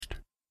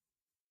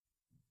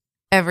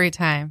Every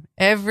time.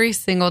 Every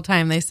single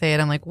time they say it,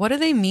 I'm like, what do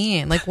they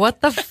mean? Like,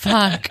 what the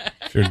fuck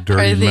Your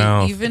dirty are they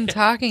mouth. even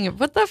talking?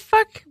 What the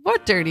fuck?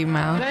 What dirty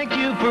mouth? Thank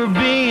you for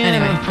being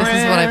Anyway, a this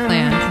is what I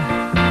planned.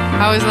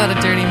 How is that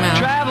a dirty mouth?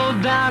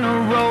 Travel down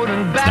a road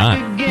and back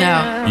not. again.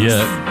 No.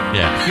 Yeah.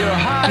 Yeah. Your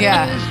heart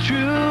Yeah. is true.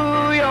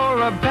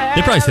 You're a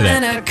They probably say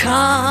that. And a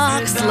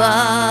cock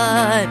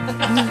slut.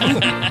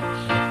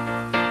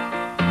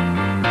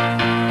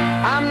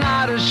 I'm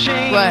not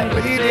ashamed. What?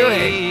 What are you to doing?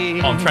 say.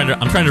 Oh,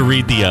 I'm trying to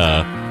read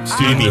the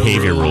student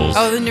behavior rules.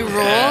 Oh, the new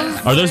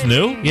rules? Are those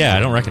new? Yeah, I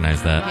don't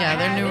recognize that. Yeah,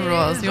 they're new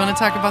rules. You want to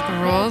talk about the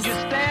rules?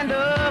 Stand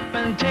up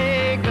and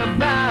take a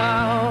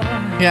bow.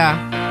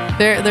 Yeah.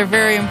 They're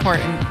very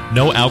important.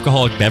 No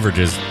alcoholic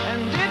beverages.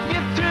 And if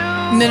you're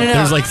through, No.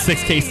 There's like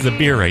 6 cases of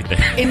beer right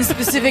there. In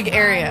specific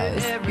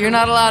areas. You're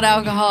not allowed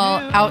alcohol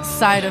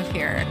outside of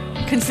here.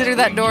 Consider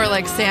that door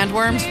like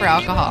sandworms for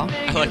alcohol.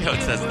 I like how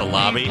it says the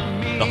lobby,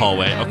 the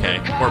hallway, okay,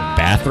 or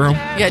bathroom.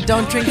 Yeah,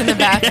 don't drink in the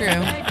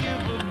bathroom.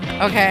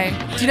 Okay.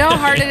 Do you know how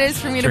hard it is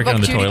for me to Drink on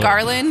book the Judy toilet.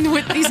 Garland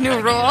with these new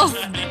rules?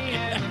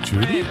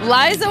 Judy?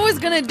 Liza was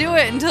going to do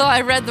it until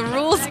I read the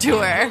rules to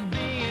her.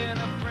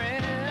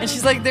 And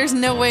she's like, there's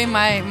no way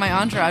my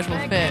entourage will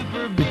fit.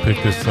 Who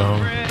picked this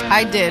song?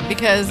 I did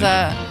because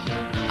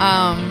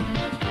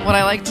what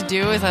I like to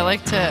do is I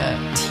like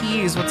to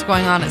tease what's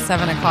going on at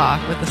 7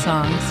 o'clock with the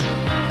songs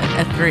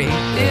at 3. if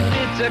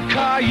it's a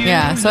car you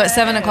Yeah, so at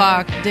 7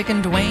 o'clock, Dick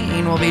and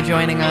Dwayne will be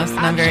joining us, and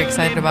I'm very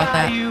excited about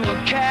that. You a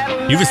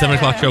Cadillac. You have a 7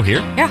 o'clock show here?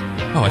 Yeah,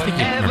 Oh, I think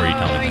you remember you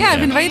telling me. yeah,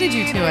 I've invited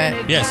you to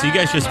it. Yeah, so you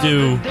guys just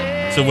do.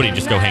 So what do you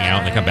just go hang out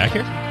and then come back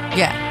here?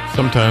 Yeah.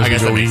 Sometimes I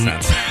guess we that go makes eat.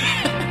 sense.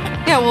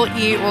 Yeah, we'll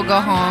eat, we'll go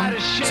home.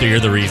 So you're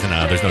the reason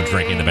there's no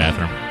drinking in the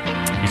bathroom.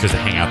 You supposed to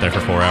hang out there for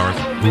 4 hours.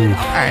 All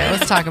right,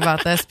 let's talk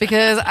about this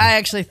because I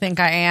actually think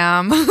I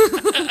am.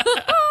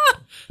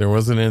 There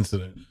was an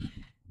incident.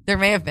 There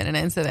may have been an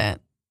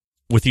incident.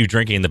 With you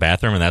drinking in the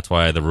bathroom, and that's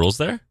why the rule's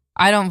there?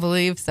 I don't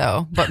believe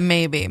so, but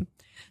maybe.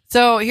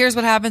 So here's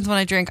what happens when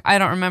I drink. I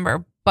don't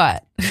remember,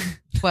 but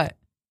what?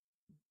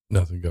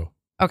 Nothing. Go.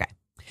 Okay.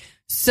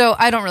 So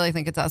I don't really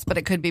think it's us, but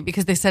it could be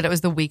because they said it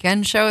was the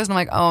weekend shows. And I'm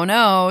like, oh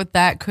no,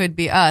 that could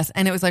be us.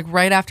 And it was like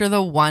right after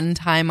the one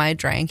time I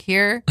drank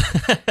here.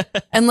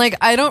 And like,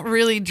 I don't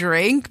really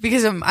drink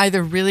because I'm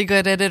either really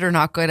good at it or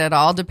not good at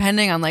all,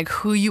 depending on like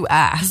who you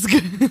ask.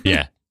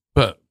 Yeah.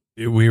 But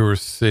we were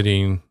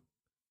sitting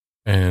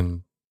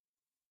and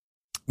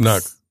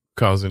not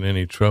causing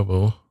any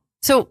trouble.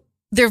 So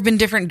there have been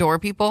different door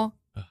people.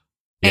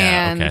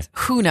 Yeah, And okay.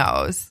 who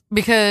knows?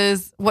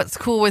 Because what's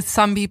cool with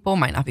some people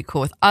might not be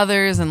cool with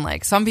others. And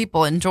like some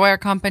people enjoy our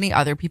company,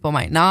 other people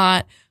might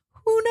not.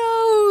 Who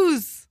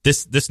knows?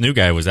 This new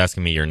guy was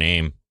asking me your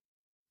name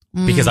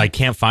because I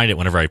can't find it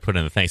whenever I put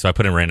in the thing. So I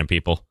put in random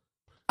people.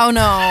 Oh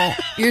no,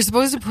 you're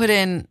supposed to put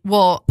in,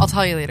 well, I'll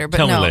tell you later, but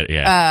Tell me no, later,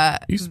 yeah.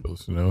 He's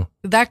supposed to know.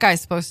 That guy's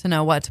supposed to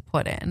know what to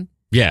put in.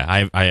 Yeah,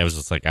 I was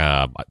just like,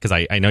 because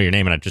I know your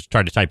name and I just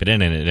tried to type it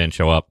in and it didn't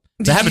show up.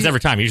 That Did happens you- every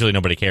time. Usually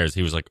nobody cares.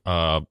 He was like,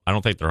 I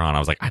don't think they're on. I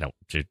was like, I don't.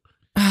 Dude.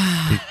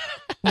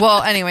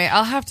 Well, anyway,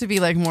 I'll have to be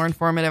like more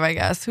informative, I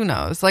guess. Who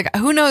knows? Like,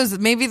 who knows?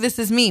 Maybe this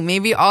is me.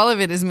 Maybe all of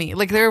it is me.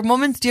 Like, there are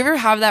moments, do you ever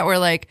have that where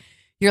like,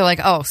 you're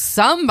like, oh,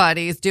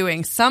 somebody's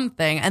doing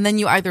something. And then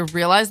you either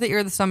realize that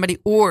you're the somebody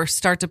or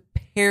start to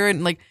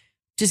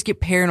just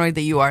get paranoid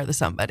that you are the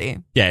somebody.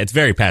 Yeah, it's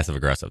very passive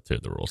aggressive too,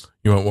 the rules.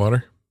 You want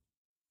water?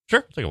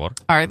 Sure, take a water.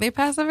 Are they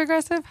passive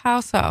aggressive? How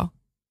so?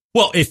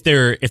 Well, if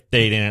they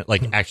didn't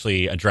like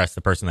actually address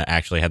the person that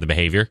actually had the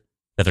behavior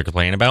that they're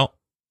complaining about,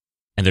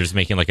 and they're just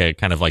making like a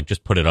kind of like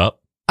just put it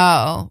up,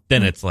 Oh,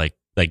 then it's like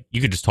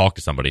you could just talk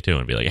to somebody too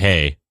and be like,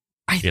 hey,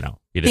 you did.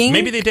 think-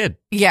 Maybe they did.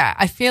 yeah.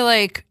 I feel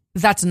like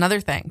that's another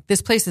thing.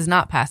 This place is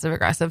not passive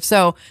aggressive.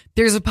 So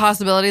there's a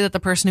possibility that the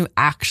person who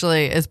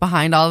actually is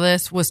behind all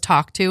this was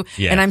talked to.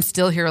 Yeah. And I'm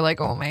still here like,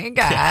 oh my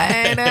God.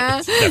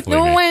 It's definitely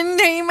The me. one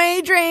time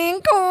I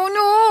drank.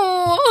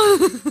 Oh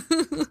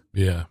no.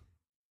 Yeah.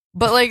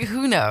 But like,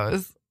 who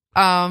knows?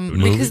 knows?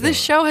 Because this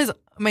show has,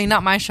 I mean,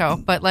 not my show,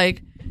 but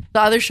like the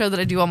other show that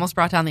I do almost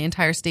brought down the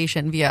entire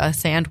station via a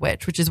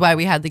sandwich, which is why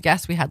we had the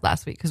guest we had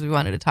last week because we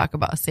wanted to talk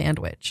about a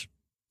sandwich.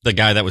 The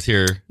guy that was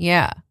here,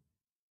 Yeah.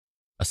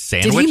 a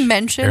sandwich. Did he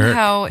mention Eric?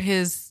 how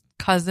his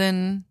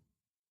cousin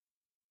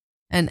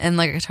and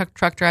like a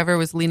truck driver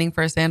was leaning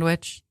for a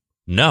sandwich?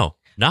 No,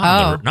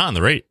 not on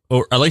the rate,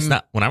 or at least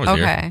not when I was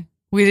here. Okay.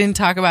 We didn't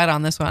talk about it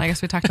on this one. I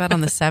guess we talked about it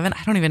on the 7.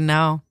 I don't even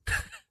know.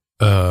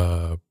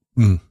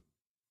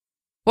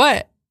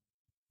 What?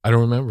 I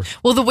don't remember.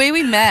 Well, the way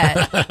we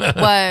met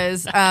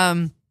was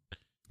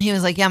he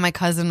was like, yeah, my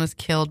cousin was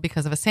killed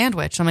because of a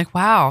sandwich. I'm like,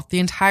 wow,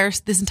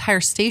 this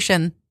entire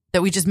station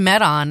that we just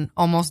met on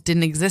almost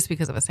didn't exist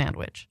because of a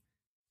sandwich.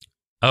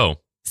 Oh,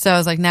 So I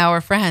was like, now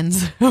we're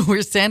friends.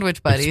 We're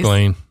sandwich buddies.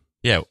 Explain.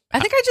 yeah. I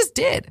think I just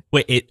did.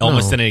 Wait, it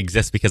almost No. didn't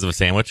exist because of a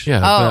sandwich.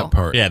 Yeah, Oh. that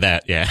part. yeah,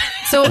 that. Yeah,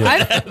 So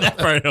that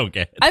part I don't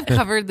get. I've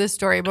covered this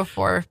story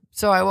before,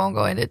 so I won't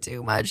go into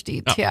too much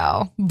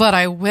detail, but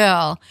I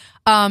will.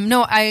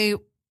 No, I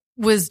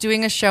was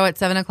doing a show at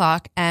 7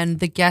 o'clock, and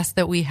the guest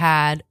that we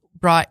had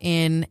brought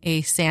in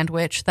a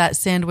sandwich. That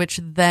sandwich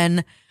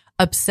then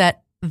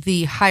upset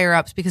the higher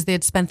ups because they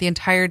had spent the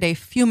entire day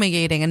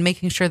fumigating and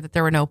making sure that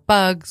there were no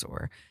bugs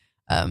or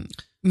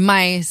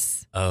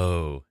mice.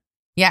 Oh.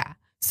 Yeah.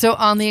 So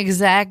on the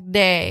exact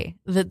day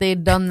that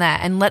they'd done that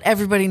and let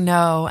everybody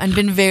know and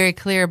been very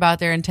clear about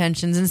their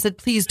intentions and said,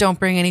 please don't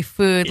bring any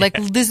food. Like,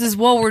 this is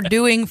what we're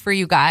doing for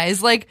you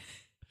guys. Like,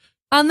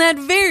 on that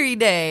very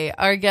day,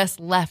 our guest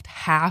left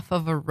half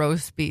of a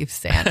roast beef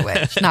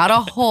sandwich. Not a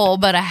whole,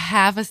 but a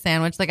half a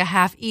sandwich, like a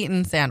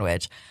half-eaten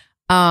sandwich.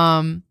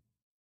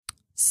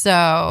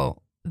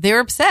 So they were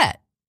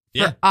upset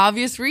for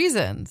obvious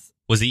reasons.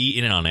 Was he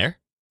eating it on air?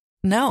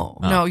 No,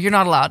 you're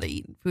not allowed to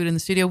eat food in the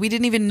studio. We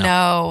didn't even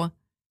know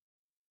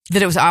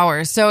that it was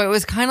ours. So it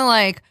was kind of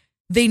like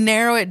they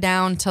narrow it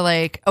down to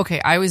like, okay,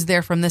 I was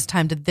there from this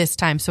time to this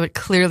time. So it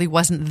clearly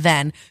wasn't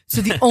then.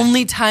 So the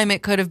only time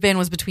it could have been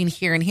was between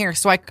here and here.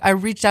 So I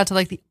reached out to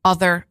like the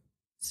other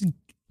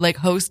like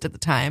host at the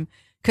time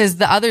because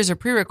the others are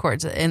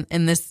pre-records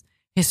in this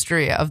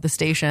history of the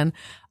station.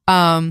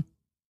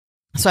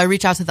 So I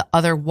reach out to the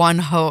other one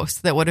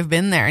host that would have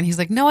been there. And he's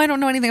like, no, I don't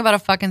know anything about a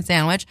fucking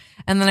sandwich.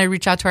 And then I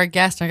reach out to our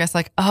guest and our guest's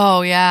like,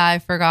 oh yeah, I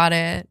forgot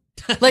it.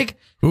 Like,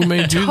 who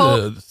made you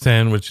the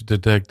sandwich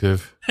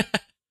detective?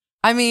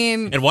 I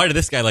mean, And why did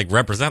this guy like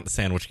represent the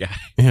sandwich guy?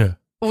 Yeah.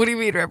 what do you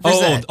mean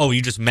represent? Oh,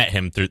 you just met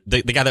him through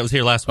the guy that was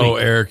here last week. Oh,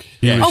 Eric.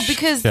 He Yeah. was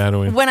Because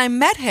shadowing. when I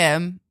met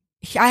him,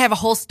 I have a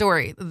whole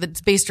story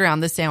that's based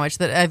around this sandwich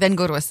that I then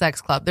go to a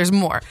sex club. There's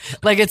more.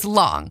 Like, it's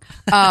long.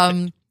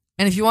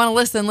 And if you want to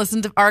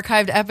listen to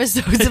archived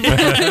episodes of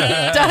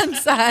Done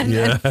Son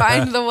and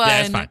find the one. Yeah,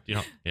 it's fine. You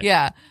know,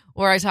 Yeah,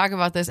 where I talk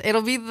about this.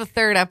 It'll be the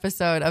third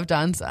episode of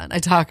Done Son. I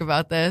talk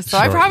about this. So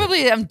I Sure.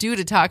 probably am due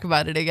to talk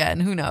about it again.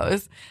 Who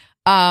knows?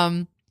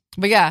 But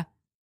yeah.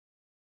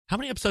 How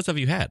many episodes have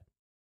you had?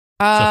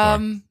 far?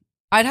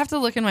 I'd have to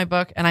look in my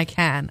book, and I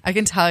can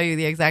tell you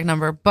the exact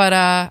number, but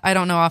I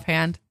don't know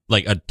offhand.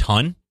 Like a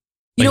ton?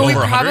 You know, Like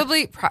we over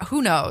 100? probably,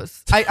 who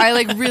knows? I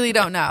like really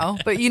don't know,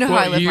 but you know how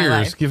I What live my years?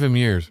 life. Give him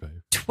years, babe.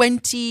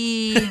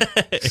 20.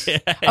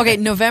 Okay,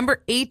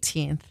 November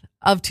 18th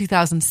of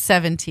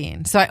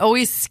 2017. So I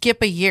always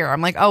skip a year.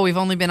 I'm like, oh, we've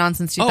only been on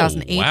since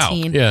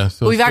 2018. Yeah.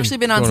 So But we've it's actually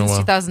been on going a since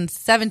while.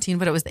 2017,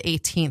 but it was the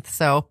 18th.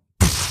 So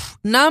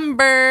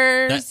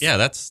numbers.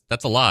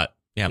 That's a lot.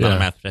 Yeah, I'm not Yeah. a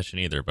mathematician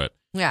either, but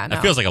Yeah, no.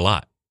 that feels like a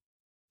lot.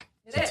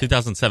 It So is.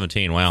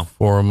 2017, wow.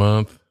 4 a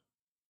month.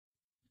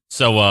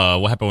 So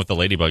what happened with the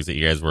ladybugs that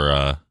you guys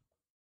were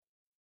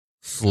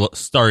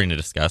starting to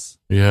discuss?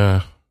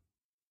 Yeah.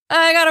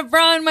 I got a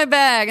bra in my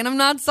bag, and I'm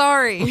not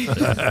sorry.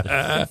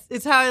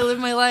 It's how I live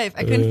my life.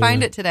 I couldn't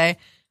find it today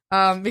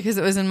because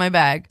it was in my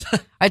bag.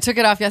 I took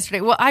it off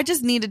yesterday. Well, I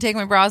just need to take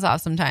my bras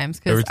off sometimes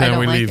because Every I time don't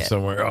we like leave it.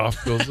 somewhere,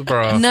 off goes the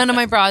bra. None of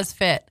my bras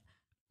fit.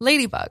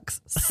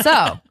 Ladybugs.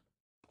 So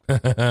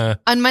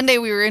on Monday,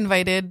 we were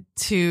invited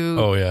to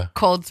Oh, yeah.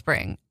 Cold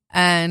Spring,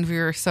 and we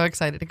were so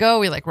excited to go.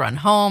 We like run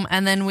home,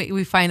 and then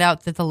we find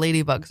out that the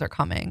ladybugs are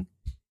coming.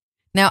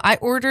 Now, I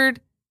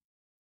ordered.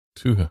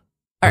 Two.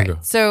 All right,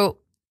 so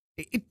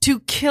to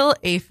kill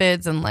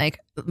aphids and like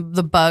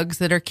the bugs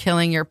that are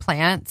killing your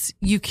plants,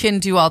 you can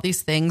do all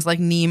these things like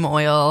neem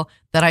oil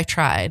that I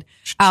tried,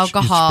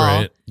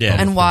 alcohol Yeah.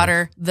 and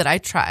water that I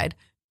tried,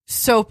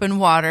 soap and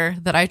water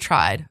that I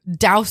tried,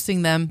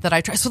 dousing them that I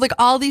tried. So like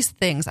all these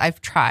things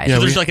I've tried. Yeah, So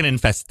we- there's like an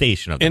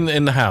infestation of them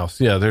In the house.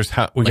 Yeah, there's we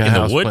Like got in the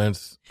house wood?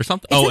 plants. or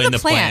something. It's Oh, in in the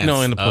the plants. plants.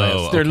 No, in the plants.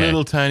 Oh, They're okay.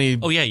 little tiny.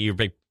 Oh yeah, you're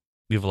big.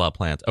 You have a lot of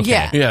plants. Okay.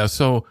 Yeah. Yeah,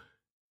 so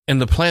and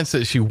the plants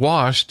that she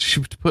washed, she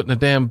put in a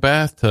damn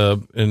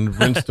bathtub and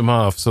rinsed them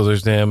off. So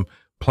there's damn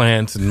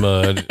plants and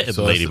mud. And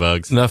So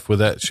ladybugs. Enough with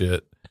that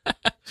shit.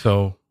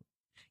 So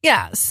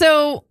Yeah.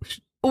 So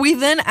we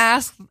then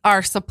asked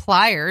our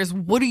suppliers,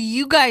 what do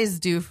you guys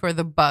do for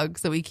the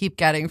bugs that we keep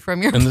getting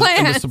from your and the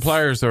plants?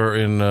 suppliers are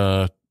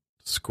in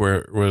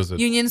Square. What is it?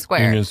 Union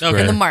Square. Union Square.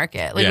 In the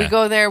market. Like Yeah. we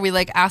go there, we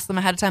like ask them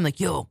ahead of time, like,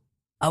 yo,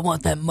 I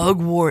want that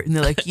mugwort. And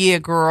they're like, yeah,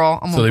 girl,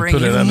 I'm So going to they bring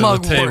put you it under the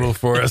mugwort. table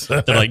for us.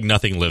 They're like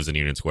nothing lives in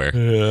Union Square.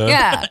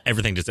 Yeah.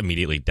 Everything just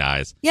immediately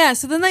dies. Yeah.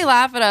 So then they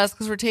laugh at us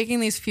because we're taking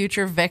these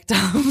future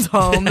victims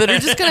home that are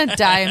just going to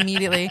die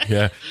immediately.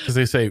 Yeah, because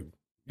they say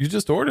you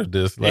just ordered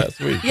this last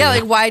week. Yeah.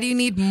 Like, why do you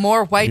need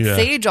more white Yeah.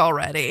 sage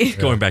already?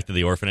 Going back to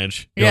the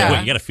orphanage. You're Yeah. like, wait,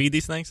 you got to feed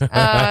these things?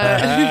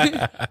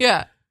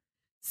 Yeah.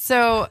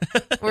 So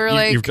we're You were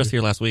like, just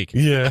here last week.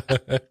 Yeah.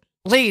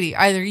 lady,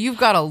 either you've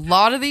got a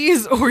lot of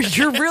these or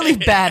you're really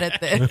bad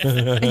at this.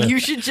 And you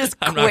should just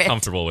I'm not quit.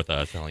 comfortable with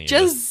telling you.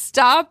 Just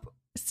stop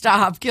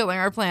killing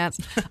our plants.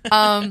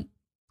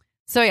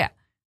 So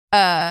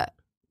yeah,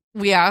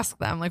 we asked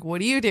them like, what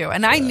do you do?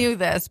 And I knew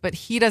this, but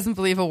he doesn't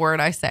believe a word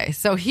I say.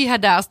 So he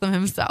had to ask them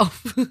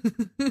himself.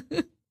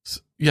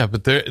 Yeah,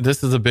 but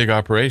this is a big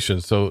operation.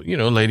 So,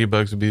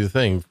 ladybugs would be the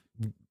thing.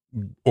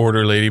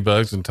 Order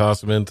ladybugs and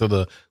toss them into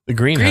the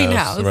greenhouse,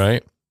 Greenhouse.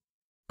 right?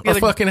 Yeah, Our the-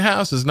 fucking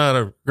house is not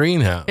a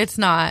greenhouse. It's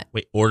not.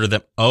 Wait, order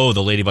them. Oh,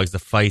 the ladybugs to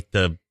fight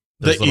those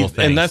They little eat-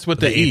 things. and that's what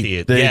they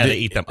eat. They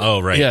eat them. Oh,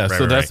 right. yeah, right, so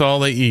right, that's right. all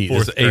they eat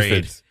Fourth is grade.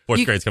 aphids. Fourth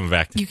You- grade's coming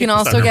back. You can I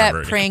also don't get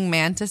remember it. praying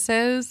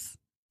mantises.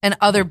 and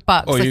other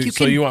bugs. Oh, like you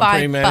so can you want buy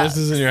praying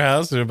mantises bugs. in your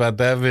house? They're about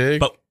that big?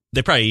 But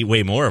they probably eat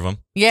way more of them.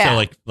 Yeah. So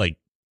like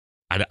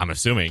I'm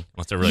assuming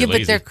unless they're really yeah, but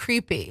lazy, they're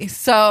creepy.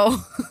 So,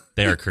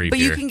 they are creepier. but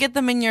you can get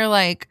them in your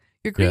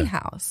your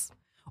greenhouse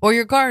or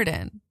your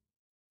garden.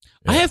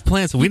 I have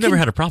plants. We've never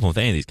had a problem with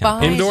any of these kind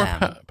of Buy plants.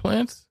 Indoor them.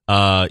 plants?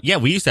 Yeah,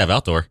 we used to have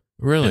outdoor.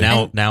 Really?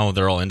 And now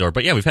they're all indoor.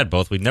 But yeah, we've had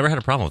both. We've never had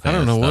a problem with I any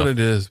don't of know this what stuff. it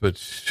is, but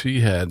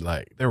she had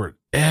they were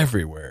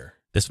everywhere.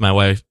 This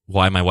is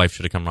why my wife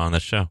should have come on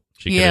this show.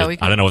 She Yeah, could've- we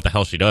can- I don't know what the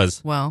hell she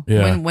does. Well,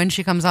 Yeah. when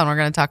she comes on, we're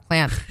going to talk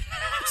plants.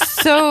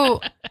 So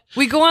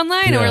we go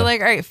online and Yeah. we're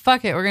like, all right,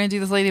 fuck it. We're going to do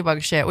this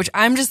ladybug shit, which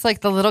I'm just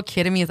like the little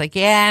kid in me is like,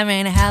 yeah, I'm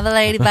going to have a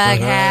ladybug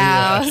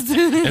Yeah. house.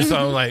 And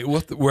so I'm like,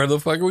 where the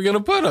fuck are we going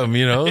to put them,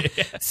 you know?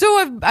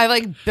 So I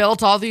like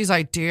built all these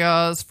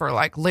ideas for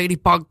like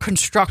ladybug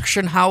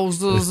construction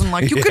houses and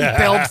like, you can Yeah.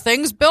 build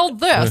things, build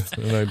this.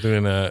 We're not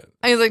doing that.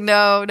 I was like,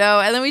 no.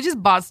 And then we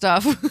just bought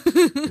stuff.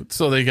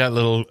 So they got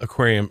little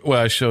aquarium.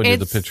 Well, I showed you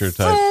the It's picture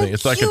type so thing.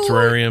 It's like a cute.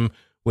 terrarium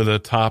with a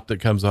top that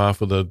comes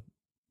off with a.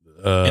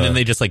 And then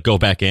they just like go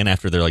back in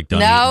after they're like done.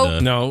 No. eating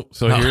the- No,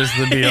 so here's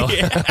the deal. So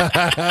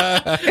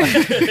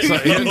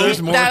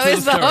there's more That to the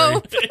was the story.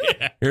 hope.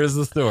 Here's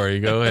the story.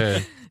 Go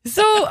ahead.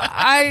 So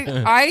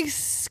I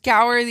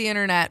scour the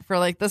internet for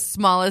like the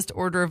smallest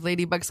order of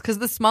ladybugs because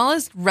the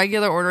smallest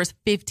regular order is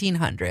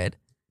 1,500.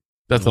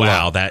 That's a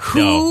Wow, lot. that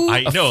Who- no,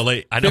 I know.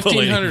 I know.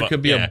 1,500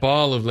 could be yeah. a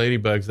ball of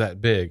ladybugs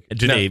that big.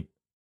 Do No, they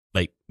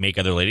like make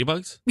other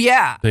ladybugs?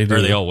 Yeah. They do. Or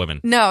are they all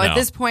women? No, at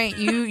this point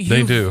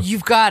They do.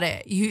 You've got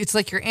it. It's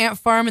like your ant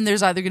farm, and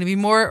there's either going to be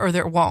more or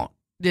there won't.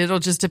 It'll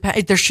just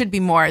depend. There should be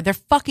more. They're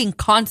fucking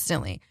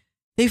constantly.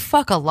 They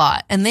fuck a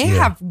lot, and they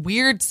Yeah. have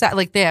weird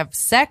like they have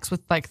sex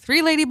with like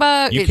 3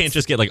 ladybugs. You can't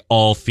just get like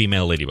all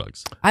female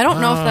ladybugs. I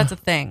don't know if that's a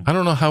thing. I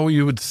don't know how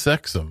you would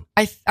sex them.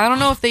 I don't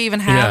know if they even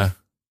have Yeah.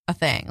 a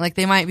thing. Like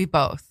they might be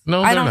both.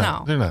 No, I they're don't not.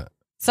 know. They're not.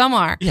 Some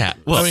are. Yeah.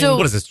 Well, So-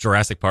 what is this,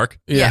 Jurassic Park?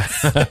 Yeah.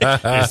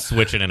 Just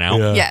switching in and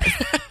out. Yeah.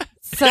 Yes.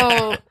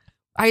 So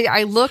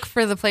I look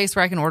for the place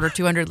where I can order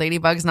 200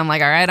 ladybugs, and I'm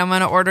like, all right, I'm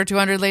going to order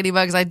 200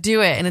 ladybugs. I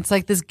do it. And it's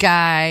like this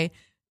guy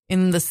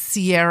in the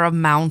Sierra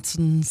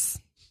Mountains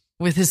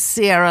with his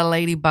Sierra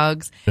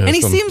ladybugs. Yeah, and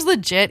he some- seems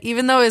legit,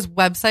 even though his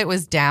website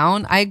was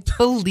down. I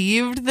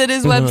believed that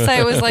his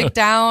website was like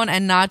down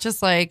and not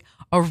just like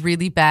a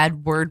really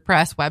bad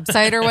WordPress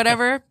website or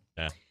whatever.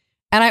 Yeah.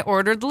 And I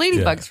ordered the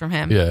ladybugs Yeah. from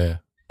him. Yeah.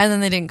 And then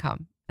they didn't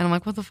come. And I'm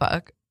like, what the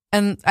fuck?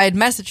 And I had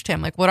messaged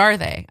him, like, what are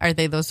they? Are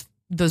they those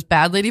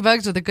bad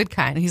ladybugs or the good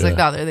kind? And he's like,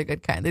 Yeah. no, they're the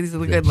good kind. These are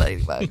the good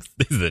ladybugs.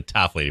 These are the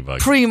top ladybugs.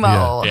 Primo,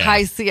 Yeah. Yeah.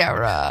 High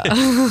Sierra.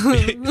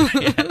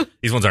 Yeah.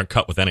 These ones aren't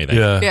cut with anything.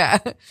 Yeah. Yeah.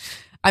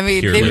 I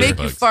mean, Pure they make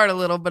you ladybugs. fart a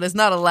little, but it's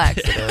not a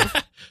laxative.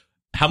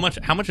 How much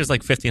is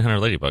like 1,500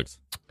 ladybugs?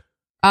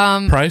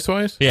 Price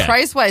wise? Yeah.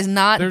 Price wise,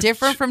 not They're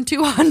different from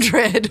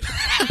 200.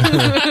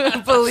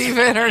 Believe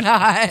it or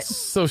not.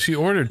 So she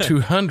ordered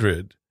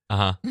 200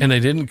 Uh-huh. and they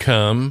didn't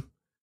come.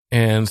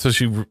 And so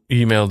she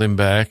emailed him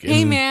back.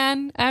 Hey, and-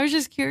 man, I was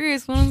just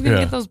curious when I was going to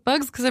Yeah. get those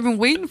bugs because I've been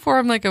waiting for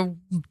them like a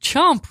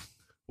chump.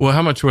 Well,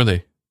 how much were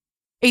they?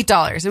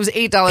 $8. It was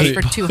 $8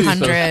 for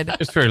 200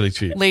 It's fairly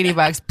cheap.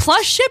 ladybugs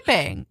plus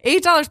shipping.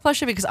 $8 plus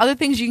shipping because other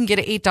things you can get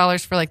at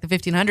 $8 for like the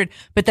 1,500,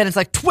 but then it's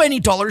like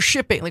 $20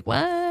 shipping. Like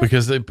what?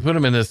 Because they put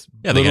them in this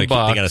Yeah, they little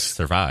gotta box.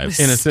 survive.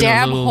 and it's in a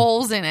Stab little-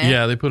 holes in it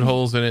Yeah, they put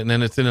holes in it, and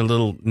then it's in a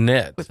little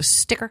net. with a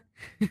sticker.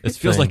 This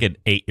feels thing. like an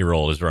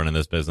 8-year-old is running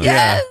this business.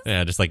 Yes.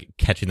 Yeah, just like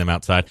catching them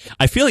outside.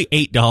 I feel like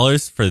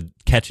 $8 for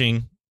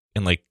catching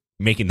and like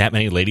making that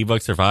many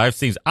ladybugs survive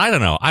seems. I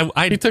don't know.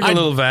 He took a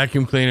little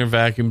vacuum cleaner,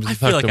 vacuum. I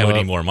feel like I would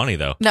need more money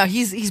though. No,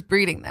 he's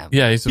breeding them.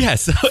 Yeah, he's Yeah,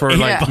 so for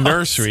like $8.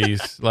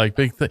 nurseries, like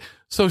big thing.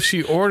 So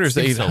she orders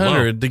Seems so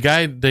 800. The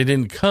guy, they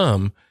didn't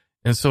come,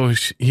 and so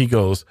he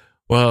goes,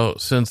 "Well,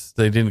 since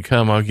they didn't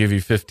come, I'll give you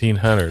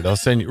 1,500. I'll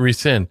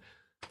resend."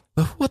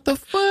 What the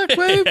fuck,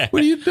 babe?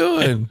 What are you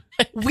doing?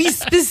 We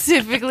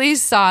specifically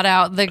sought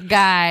out the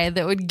guy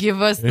that would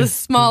give us the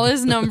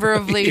smallest number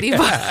of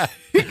ladybugs.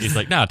 He's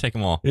like, nah, take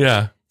them all.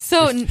 Yeah.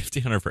 So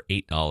 1,500 for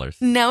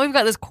 $8. now we've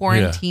got this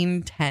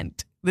quarantine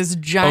tent, this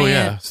giant Oh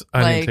yeah.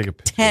 I like didn't take a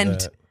picture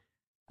tent. Of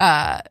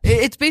that.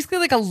 It's basically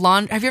like a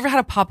laundry. Have you ever had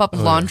a pop-up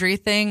yeah. laundry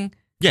thing?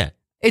 Yeah.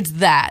 It's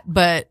that,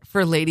 but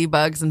for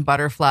ladybugs and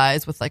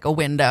butterflies with like a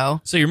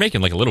window. So you're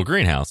making like a little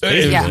greenhouse.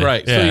 It's basically.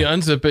 Right. Yeah. So you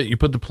unzip it, you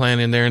put the plant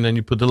in there, and then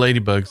you put the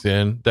ladybugs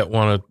in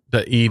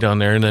that eat on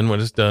there, and then when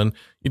it's done,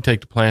 you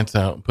take the plants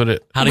out and put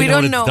it. How do you We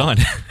know when don't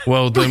it's know. done?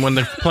 Well, then when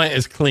the plant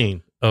is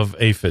clean of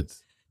aphids.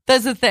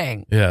 That's the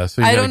thing. Yeah.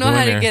 So you I gotta don't know go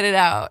how in to there. get it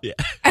out. Yeah.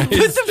 I put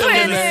the And plant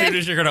then as in. soon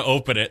as you're gonna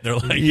open it, they're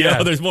like, Yeah.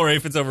 "Yo, there's more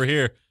aphids over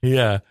here."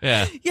 Yeah.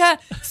 Yeah. Yeah.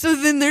 So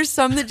then there's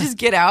some that just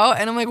get out,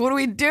 and I'm like, what do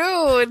we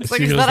do? And it's like,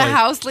 She is goes that a like,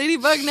 house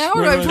ladybug now, or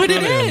do where I do I put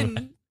it put it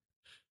in?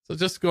 So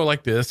just go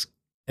like this,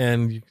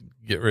 and you can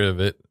get rid of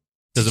it.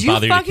 Does Did it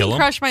bother you to fucking kill them?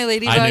 crush my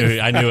ladybug?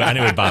 I knew it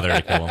would bother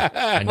to kill them.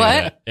 I knew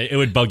What? that. It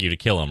would bug you to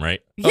kill them, right?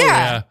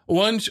 Yeah. Oh,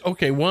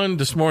 One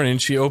this morning,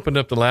 she opened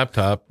up the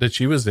laptop that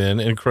she was in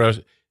and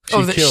crushed.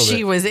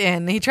 She was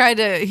in. He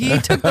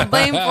took the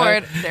blame for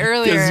it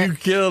earlier. Because you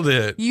killed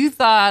it. You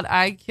thought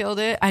I killed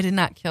it. I did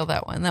not kill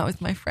that one. That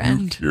was my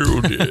friend. You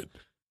killed it.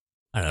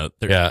 I don't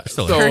know. Yeah.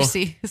 Still So-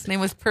 Percy. His name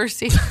was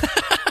Percy.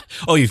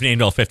 oh, you've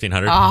named all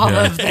 1,500? All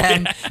of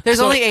them. There's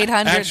only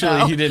 800 Actually,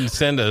 though. he didn't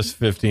send us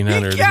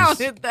 1,500. He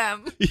counted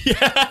them.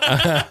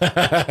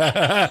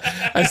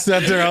 I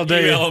sat there all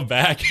day. Email him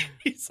back.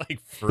 He's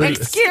like, fruit.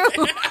 Excuse.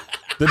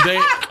 The day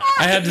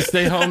I had to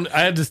stay home.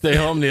 I had to stay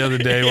home the other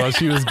day while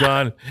she was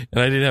gone,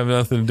 and I didn't have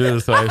nothing to do.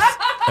 So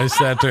I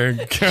sat there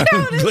and counted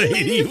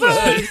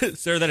ladybugs.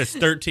 Sir, that is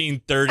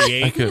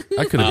 1338. I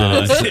could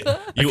have been.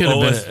 You could've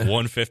owe been us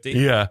 150.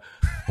 Yeah.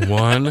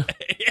 1, 2.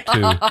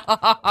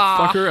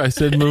 Fucker, I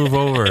said move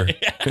over.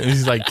 And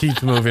he's like,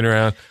 keeps moving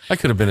around. I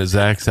could have been at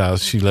Zach's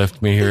house. She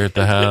left me here at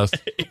the house.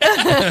 He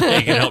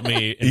can help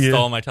me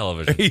install my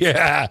television.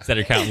 Yeah. Instead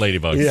of counting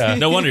ladybugs. Yeah.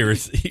 No wonder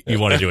you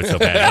want to do it so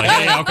bad. You're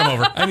like, hey, I'll come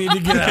over. I need to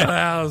get out of the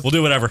house. We'll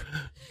do whatever.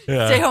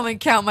 Yeah. Stay home and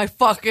count my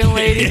fucking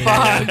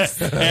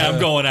ladybugs. Hey, I'm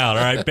going out.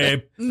 All right,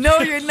 babe. No,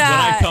 you're not. When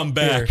I come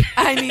back,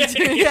 I need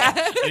to. Yeah.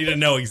 I need to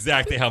know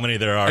exactly how many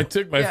there I are.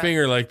 took my Yeah.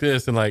 finger like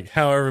this, and like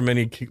however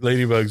many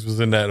ladybugs was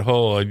in that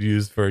hole, I'd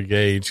use for a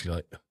gauge.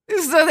 Like,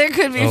 So there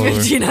could be Oh,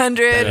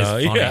 1,500. That is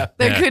funny. yeah.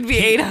 There Yeah. could be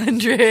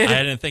 800.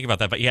 I didn't think about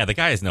that, but yeah, the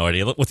guy has no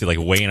idea. What's he like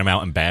weighing them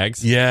out in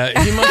bags? Yeah,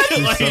 he must do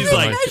Like, something he's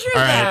like, like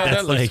all right, that. that's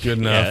That looks like good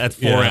enough. Yeah, that's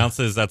 4 Yeah.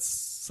 ounces.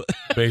 That's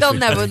basically. They'll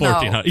never know.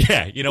 1,400.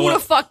 Yeah, you know Who what? the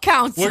fuck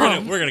counts We're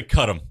them? gonna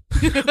cut them.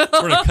 We're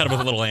gonna cut them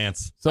with little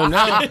ants. So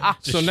now,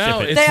 Just now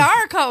ship it. it's They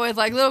are caught with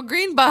like little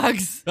green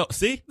bugs. No,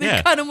 see, They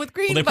yeah. cut them with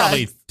green Well, they bugs.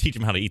 probably teach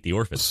them how to eat the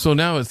orphans. so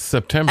now it's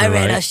September, All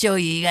right, I'll right? show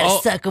you. You gotta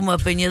Oh. suck them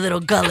up in your little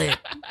gullet.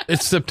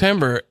 It's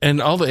September, and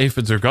all the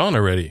aphids are gone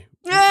already.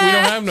 We don't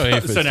have no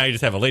aphids. So now you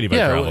just have a ladybug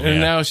yeah, problem. and yeah.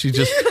 now she's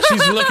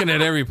looking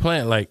at every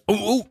plant like,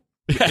 ooh,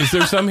 is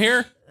there some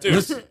here?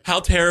 Dude,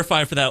 how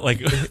terrifying for that! Like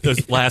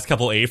those last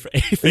couple aphids,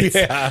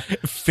 Yeah,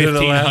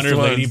 1,500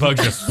 ladybugs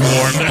just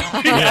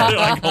swarmed. Yeah, they're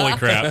like, holy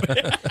crap!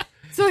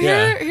 So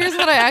Yeah. here's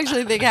what I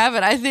actually think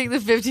happened. I think the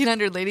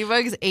 1,500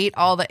 ladybugs ate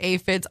all the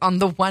aphids on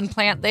the one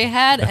plant they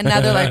had, and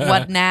now they're like,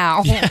 what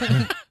now?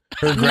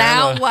 Her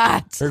Now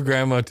what? Her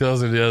grandma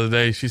tells her the other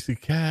day. She said,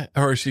 "Cat,"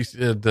 or she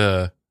said,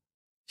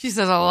 She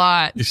says a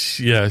lot.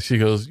 She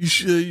goes,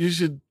 you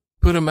should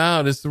put them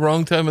out. It's the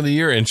wrong time of the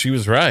year," and she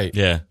was right.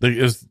 Yeah.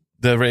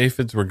 The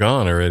aphids were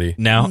gone already.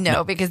 Now,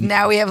 No, because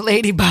now we have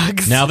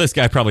ladybugs. now this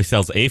guy probably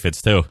sells aphids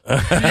too.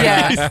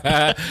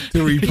 yeah.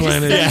 To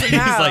replenish. Yeah. He's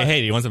Now. like, hey,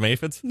 do you want some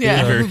aphids?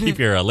 Yeah. Keep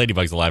your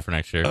ladybugs alive for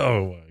next year.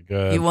 Oh my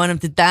god! You want them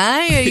to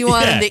die or you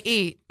want Yeah. them to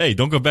eat? Hey,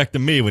 don't go back to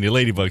me when your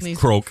ladybugs These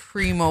croak.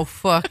 primo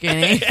fucking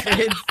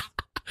aphids.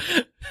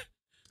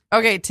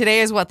 Okay, today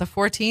is what, the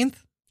 14th?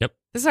 Yep.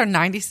 This is our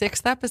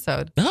 96th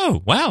episode.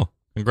 Oh, wow.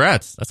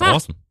 Congrats. That's Huh.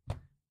 awesome.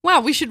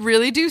 Wow, we should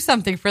really do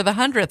something for the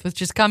 100th,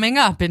 which is coming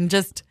up in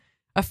just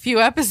a few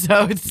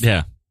episodes.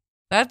 Yeah.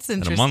 That's a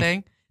month.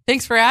 interesting.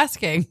 Thanks for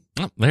asking.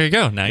 Oh, there you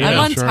go. Now you I'm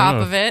know. on sure top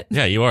enough. of it.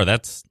 Yeah, you are.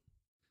 That's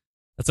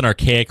an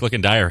archaic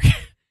looking diary.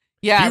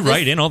 Yeah. you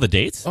write in all the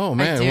dates? Oh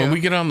man, do. when we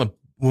get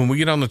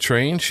on the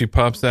train, she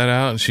pops that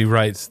out and she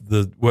writes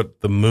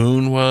what the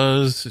moon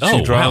was. Oh,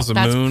 She draws wow. a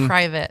That's moon.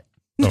 private.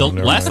 Oh,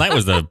 never last mind. night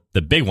was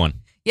the big one.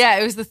 Yeah,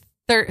 it was the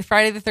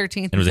Friday the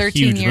 13th. It was In a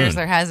 13 huge years, moon.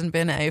 there hasn't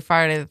been a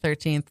Friday the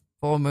 13th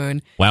full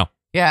moon. Wow.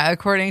 Yeah,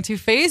 according to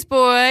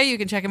Faceboy, you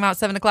can check him out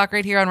 7 o'clock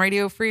right here on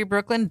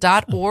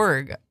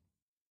radiofreebrooklyn.org.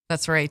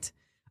 That's right.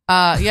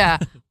 Yeah,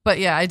 but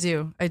yeah, I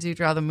do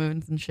draw the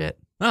moons and shit.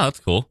 Oh, that's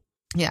cool.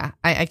 Yeah,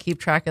 I keep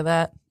track of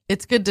that.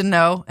 It's good to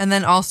know. And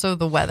then also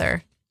the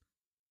weather.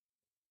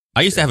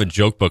 I used to have a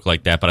joke book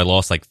like that, but I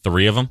lost like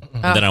 3 of them. Oh.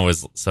 And then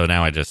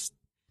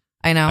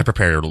I know. I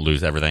prepare to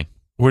lose everything.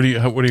 What do you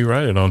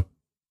write it on?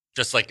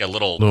 Just like a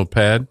little, Little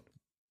pad?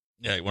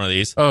 yeah, like one of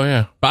these. Oh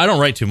yeah, But I don't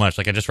write too much.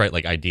 Like I just write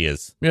like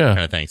ideas yeah. kind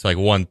of thing. So like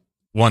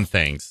one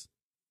things.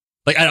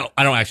 Like I don't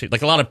actually,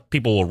 like a lot of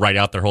people will write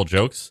out their whole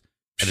jokes.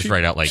 I just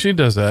write out like she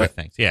does quick that.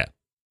 things. Yeah.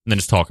 And then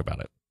just talk about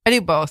it. I do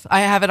both.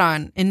 I have it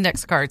on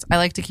index cards. I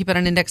like to keep it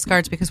on index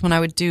cards because when I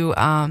would do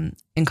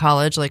in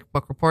college, like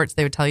book reports,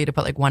 they would tell you to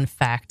put like one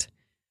fact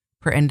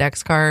per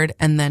index card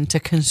and then to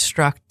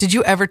construct. Did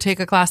you ever take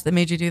a class that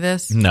made you do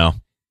this? No.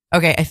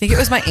 Okay, I think it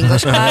was my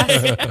English class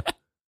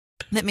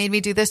that made me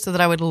do this so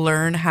that I would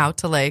learn how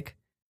to like,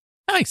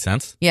 That makes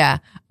sense. yeah.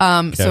 So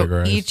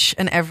Categorize. each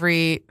and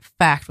every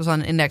fact was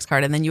on an index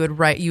card and then you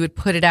would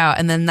put it out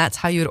and then that's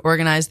how you would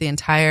organize the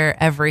entire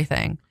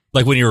everything.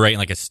 Like when you were writing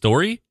like a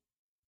story.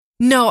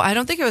 No, I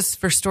don't think it was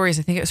for stories.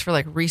 I think it was for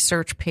like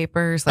research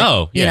papers. Like,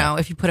 Oh, you yeah. know,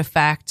 if you put a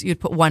fact, you'd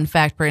put one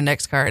fact per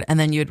index card and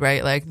then you'd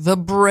write like the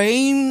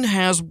brain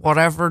has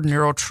whatever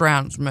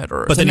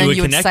neurotransmitters. But then and you then would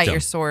you would connect cite them.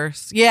 your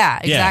source. Yeah,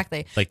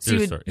 exactly. like so you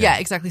through would, story, yeah. yeah.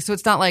 Exactly. So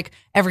it's not like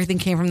everything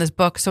came from this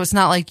book. So it's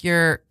not like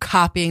you're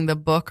copying the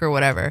book or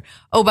whatever.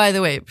 Oh, by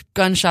the way,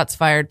 gunshots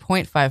fired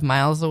 0.5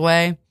 miles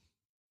away.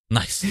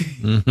 Nice.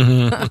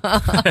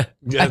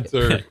 Yes,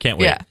 sir. Can't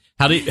wait. Yeah.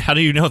 How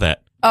do you know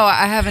that? Oh,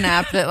 I have an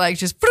app that like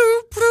just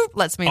boop,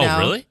 lets me Oh, know.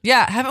 really?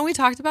 Yeah. Haven't we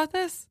talked about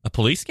this? A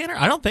police scanner?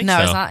 I don't think No,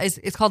 so. it's not.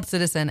 It's called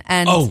Citizen.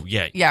 And Oh,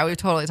 yeah. yeah, we've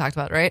totally talked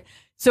about it, right?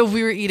 So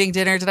we were eating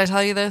dinner. Did I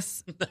tell you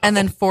this? And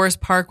then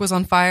Forest Park was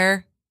on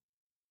fire.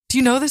 Do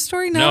you know this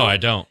story? No, I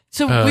don't.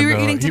 So we were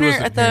no, eating he dinner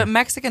wasn't at the here.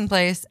 Mexican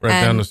place. Right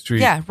and- down the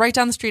street. Yeah, right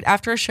down the street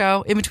after a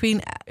show, in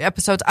between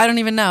episodes. I don't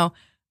even know.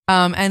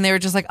 And they were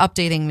just like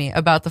updating me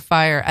about the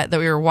fire that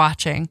we were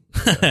watching.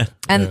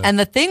 And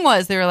the thing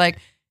was, they were like,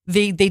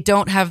 they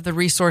don't have the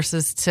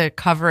resources to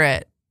cover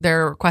it.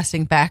 They're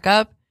requesting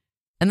backup.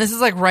 And this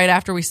is like right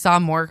after we saw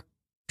more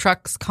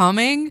trucks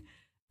coming.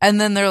 And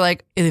then they're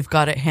like, they've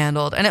got it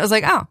handled. And it was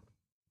like, oh,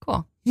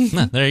 cool.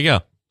 Nah, there you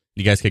go.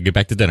 You guys could get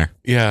back to dinner.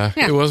 Yeah,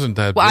 Yeah. it wasn't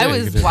that Well, I big.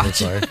 was It didn't look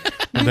watching. like.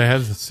 And they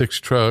had 6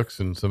 trucks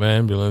and some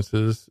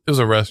ambulances. It was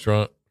a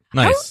restaurant.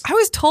 Nice. I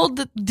was told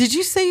that. Did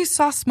you say you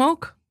saw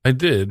smoke? I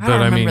did, I but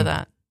don't I remember mean,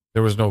 that.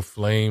 there was no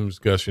flames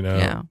gushing out.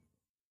 Yeah.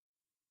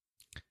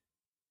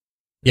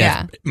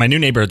 Yeah, my new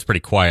neighborhood's pretty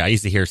quiet. I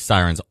used to hear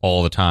sirens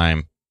all the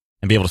time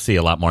and be able to see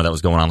a lot more that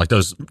was going on. Like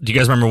those. Do you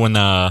guys remember when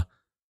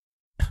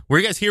were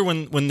you guys here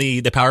when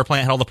the power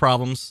plant had all the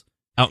problems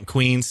out in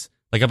Queens,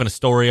 like up in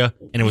Astoria,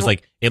 and it was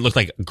like it looked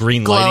like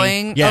green Glowing?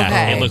 lighting. Yeah,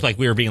 Okay. it looked like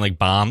we were being like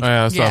bombed.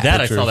 I saw Yeah. That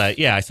pictures. I saw that.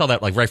 Yeah, I saw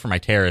that like right from my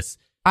terrace.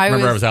 I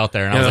Remember I was out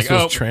there and Yeah, I was that's like,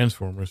 those oh.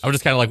 Transformers. I was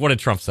just kind of like, what did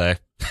Trump say?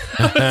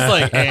 I was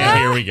like, and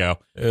here we go.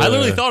 I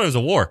literally thought it was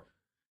a war.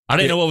 I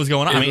didn't know what was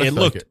going on. I mean,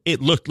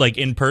 it looked like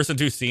in person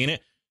too, seeing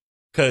it,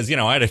 because you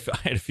know I had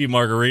a few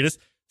margaritas.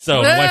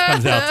 So my wife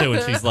comes out too,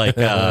 and she's like,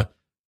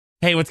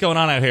 "Hey, what's going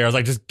on out here?" I was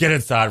like, "Just get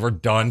inside. We're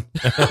done.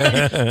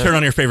 Turn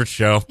on your favorite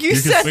show." You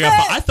said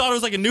that? I thought it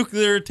was like a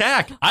nuclear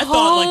attack. I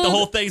thought like the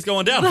whole thing's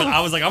going down, but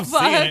I was like, I'm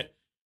fuck? seeing it.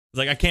 I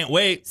was like, I can't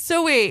wait.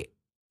 So wait,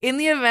 in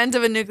the event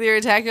of a nuclear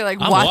attack, you're like,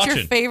 I'm watch your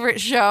watching.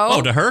 favorite show.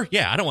 Oh, to her?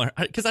 Yeah, I don't want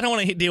because I don't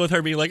want to deal with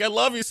her being like, "I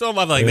love you so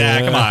much." I'm like, nah,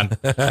 come on.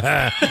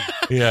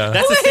 Yeah.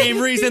 That's the same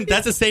reason.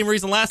 That's the same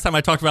reason last time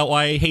I talked about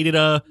why I hated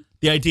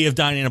the idea of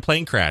dying in a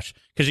plane crash,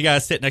 because you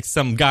gotta sit next to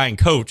some guy in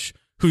coach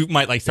who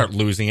might like start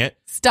losing it.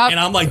 Stop. And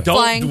I'm like,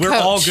 flying we're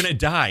coach. all gonna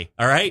die.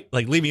 All right,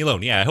 like leave me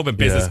alone. Yeah, I hope in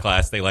business Yeah.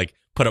 class they like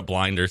put up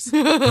blinders. So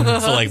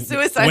like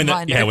Suicide when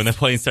blinders. when the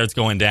plane starts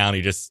going down,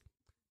 you just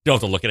don't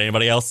have to look at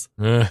anybody else.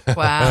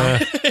 Wow.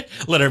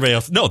 Let everybody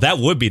else. No, that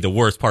would be the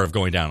worst part of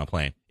going down on a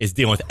plane is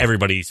dealing with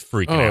everybody's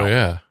freaking Oh out.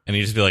 yeah. And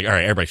you just be like, all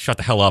right, everybody, shut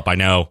the hell up. I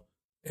know.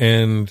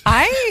 And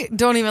I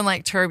don't even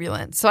like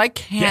turbulence, so I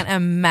can't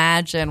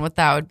imagine what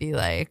that would be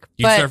like.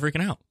 You But start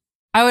freaking out.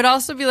 I would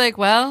also be like,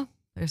 well,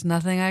 there's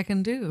nothing I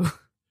can do.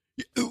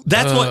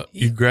 That's what.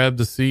 you grab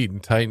the seat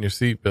and tighten your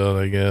seatbelt,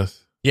 I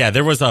guess. Yeah,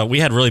 there was we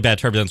had really bad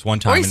turbulence one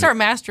time. Or you and- start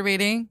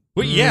masturbating.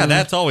 Well, yeah,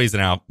 that's always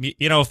an out.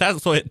 You know, if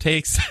that's what it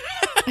takes,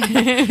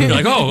 you're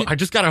like, oh, I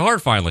just got it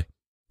hard finally.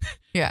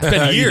 Yeah. It's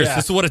been years. Yeah.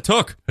 This is what it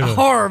took. A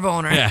horror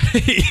boner. Yeah.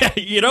 Yeah.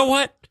 You know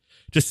what?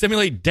 Just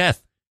simulate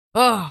death.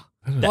 Oh,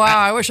 wow.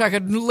 I wish I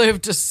could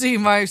live to see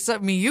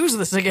me use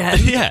this again.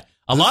 Yeah.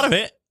 A lot of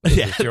it.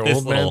 Yeah. It's your this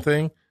old man little-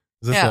 thing?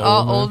 Is this Yeah, an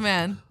all man? old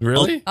men.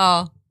 Really?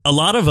 All A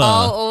lot of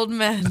old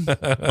men.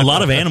 a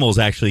lot of animals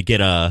actually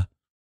get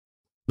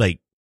like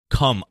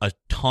come a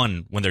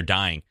ton when they're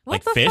dying. What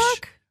like the fish.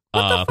 fuck?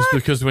 What the Uh, fuck? It's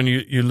because when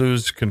you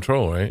lose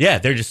control, right? Yeah,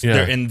 they're just Yeah.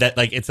 they're in that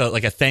like it's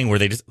like a thing where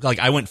they just like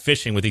I went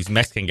fishing with these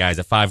Mexican guys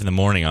at 5 a.m.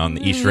 on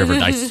the East River.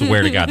 I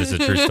swear to God, this is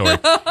a true story.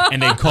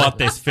 And they caught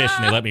this fish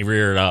and they let me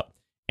rear it up.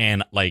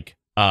 And like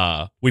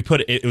we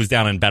put it was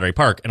down in Battery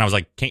Park, and I was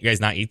like, "Can't you guys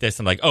not eat this?"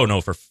 And like, "Oh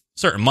no, for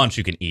certain months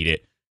you can eat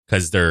it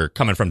because they're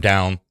coming from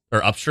down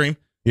or upstream,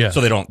 Yeah.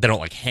 so they don't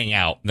like hang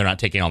out. They're not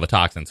taking all the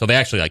toxins, so they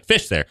actually like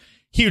fish there.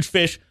 Huge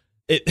fish.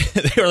 They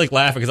were like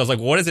laughing because I was like,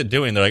 "What is it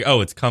doing?" They're like,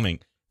 "Oh, it's coming,"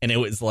 and it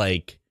was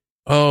like.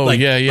 Oh, Like,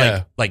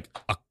 yeah. Like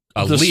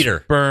a The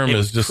liter. sperm It is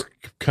was just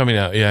coming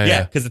out. Yeah, Yeah,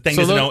 yeah. because the thing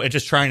So doesn't the- know. It's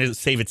just trying to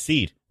save its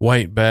seed.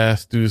 White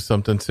bass do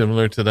something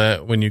similar to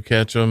that when you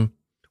catch them.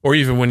 Or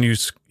even when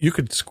you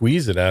could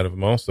squeeze it out of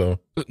them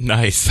also.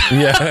 Nice.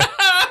 Yeah.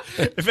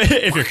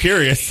 if you're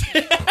curious.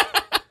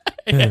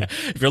 Yeah.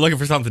 If you're looking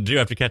for something to do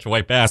after you catch a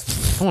white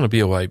bass, I want to be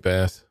a white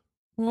bass.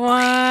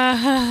 What?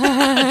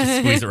 just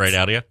squeeze it right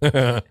out of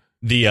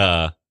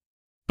you.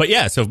 But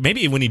yeah, so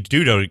maybe when you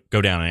do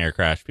go down an air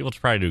crash, people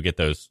probably do get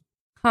those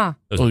Huh.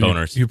 Oh,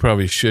 boners. You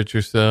probably shit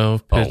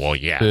yourself. Oh, Piss, well,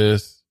 yeah.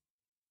 piss.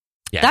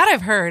 Yeah. That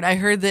I've heard. I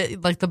heard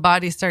that like the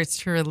body starts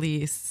to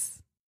release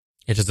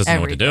It just doesn't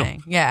know what to do.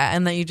 everything. Yeah,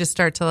 and that you just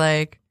start to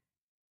like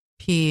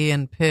pee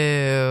and poo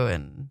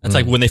and It's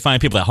like when they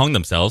find people that hung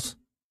themselves,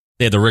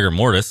 they had the rigor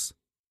mortis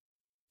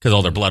because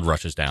all their blood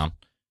rushes down.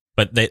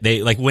 But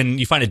they like when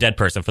you find a dead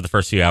person for the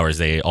first few hours,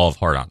 they all have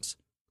hard-ons.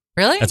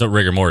 really? That's what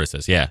rigor mortis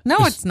is. Yeah. No,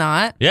 it's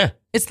not. Yeah.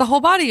 It's the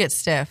whole body gets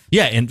stiff.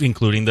 Yeah, and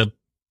including the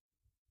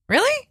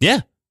Really?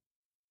 yeah.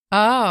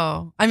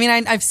 Oh, I mean,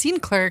 I've seen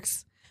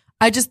Clerks.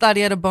 I just thought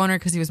he had a boner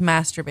because he was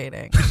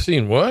masturbating. You've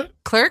seen what?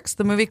 Clerks,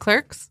 the movie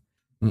Clerks.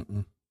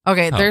 Mm-mm.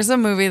 Okay, Oh. there's a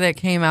movie that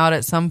came out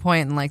at some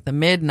point in like the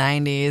mid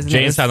 '90s.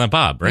 Jay and Silent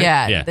Bob, right?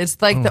 Yeah,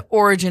 it's like the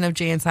origin of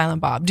Jay and Silent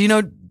Bob. Do you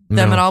know them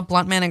No. at all?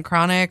 Bluntman and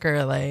Chronic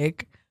or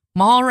like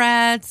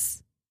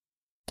Mallrats?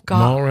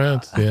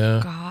 Mallrats,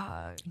 yeah.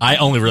 God. I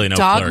only really know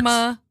Clerks.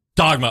 Dogma.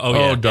 Dogma. Oh,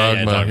 yeah.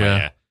 Dogma,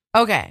 yeah.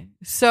 Okay,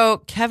 so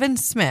Kevin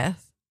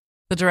Smith,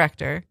 the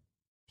director,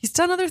 he's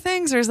done other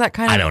things, or is that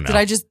kind of? I don't know. Did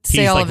I just say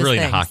He's all like of his really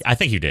things? into hockey. I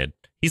think you did.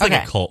 He's like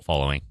Okay. a cult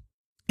following.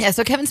 Yeah,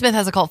 so Kevin Smith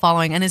has a cult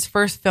following, and his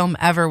first film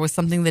ever was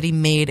something that he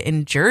made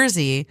in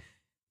Jersey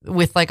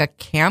with like a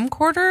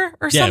camcorder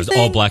or Yeah, it was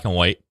something. all black and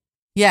white.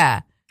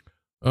 Yeah,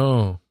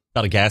 Oh,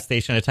 About a gas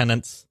station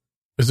attendants.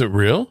 is it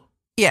real?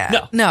 yeah.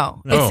 No,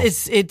 No.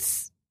 it's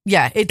It's it's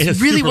a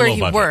really super where low he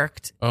budget.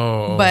 worked,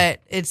 Oh,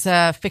 but it's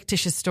a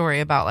fictitious story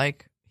about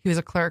like he was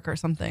a clerk or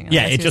something. and I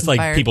Yeah, guess he it's was just like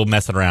fired. people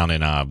messing around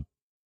in at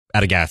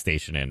a gas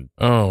station, and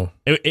oh,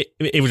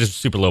 it was just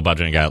super low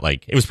budget and got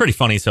like it was pretty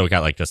funny, so it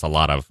got like just a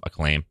lot of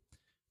acclaim.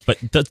 But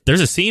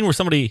there's a scene where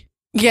somebody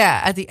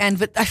Yeah, at the end.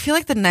 But I feel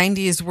like the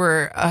 90s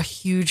were a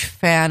huge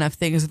fan of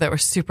things that were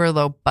super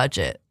low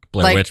budget.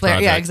 Blair Witch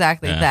Project. Yeah,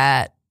 exactly. Yeah.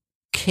 That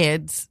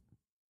Kids.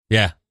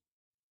 Yeah.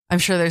 I'm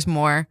sure there's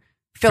more.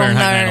 Film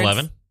Fahrenheit nerds.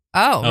 9/11.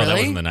 Oh, That really?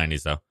 was in the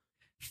 90s though.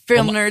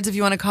 Film Well, nerds, if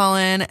you want to call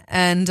in.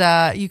 And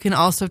you can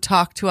also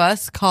talk to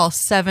us. Call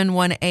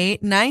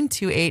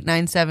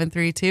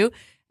 718-928-9732.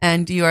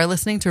 And you are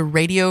listening to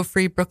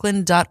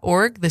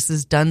radiofreebrooklyn.org. This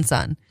is Done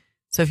Son.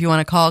 So if you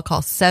want to call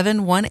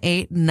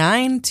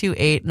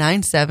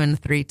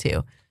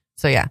 718-928-9732.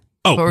 So yeah.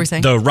 Oh, What were we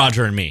saying? the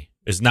Roger and Me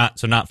is not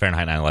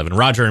Fahrenheit 9/11.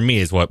 Roger and Me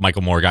is what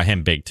Michael Moore got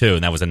him big too,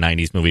 and that was a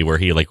 90s movie where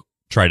he like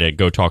tried to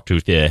go talk to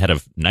the head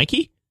of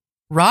Nike.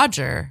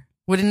 Roger.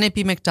 Wouldn't it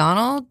be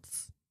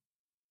McDonald's?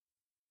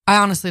 I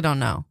honestly don't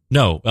know.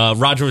 No,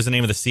 Roger was the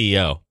name of the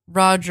CEO.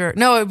 Roger.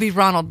 No, it would be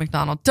Ronald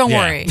McDonald. Don't Yeah.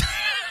 worry.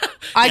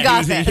 I Yeah,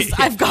 got he was- this.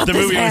 I've got the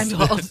this movie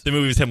handled. Was, the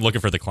movie was him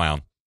looking for the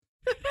clown.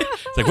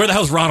 It's like, where the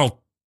hell's Ronald?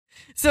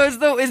 So it's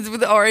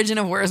the origin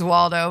of Where's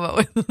Waldo,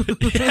 but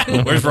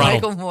with Where's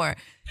Ronald? Michael Moore.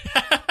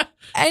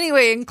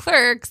 Anyway, in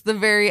Clerks, the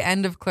very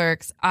end of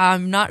Clerks,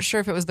 I'm not sure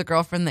if it was the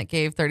girlfriend that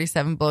gave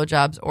 37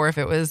 blowjobs, or if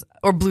it was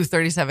or blew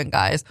 37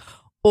 guys,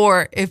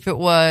 or if it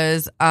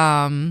was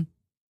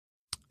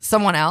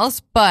someone else.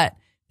 But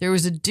there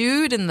was a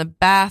dude in the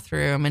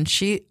bathroom, and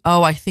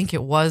I think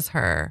it was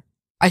her.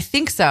 I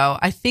think so.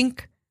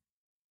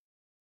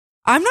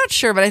 I'm not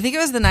sure, but I think it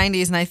was the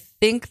 90s, and I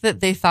think that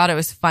they thought it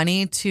was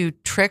funny to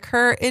trick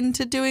her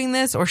into doing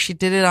this, or she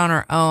did it on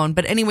her own.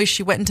 But anyway,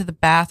 she went into the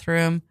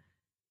bathroom.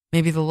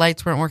 Maybe the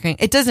lights weren't working.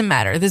 It doesn't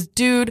matter. This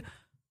dude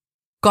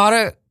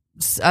got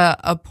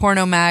a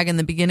porno mag in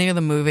the beginning of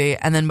the movie,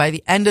 and then by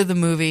the end of the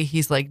movie,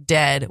 he's like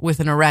dead with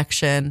an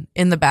erection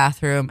in the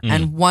bathroom,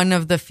 and one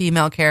of the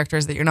female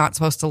characters that you're not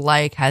supposed to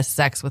like has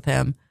sex with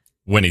him.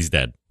 When he's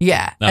dead.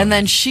 Yeah. Oh, and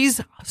then man.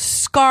 she's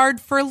scarred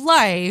for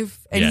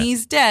life, and Yeah.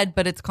 he's dead,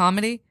 but it's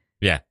comedy.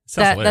 Yeah.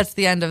 Sounds hilarious. That's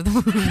the end of the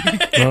movie.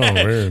 oh,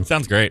 weird.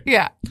 Sounds great.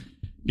 Yeah.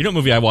 You know what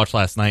movie I watched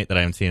last night that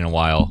I haven't seen in a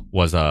while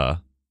was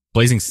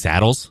Blazing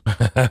Saddles. You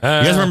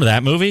guys remember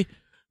that movie?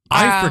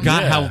 I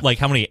forgot yeah.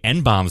 how many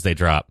N-bombs they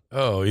drop.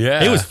 Oh,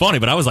 yeah. It was funny,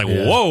 but I was like,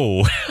 Yeah.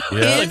 whoa.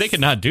 Yeah. Like, they could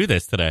not do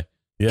this today.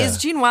 Yeah. Is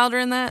Gene Wilder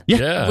in that?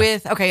 Yeah.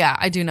 Yeah,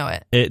 I do know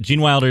it. Gene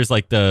Wilder's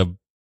like the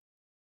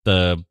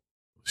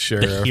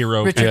Sheriff.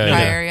 hero. Richard Yeah,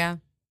 Pryor, yeah.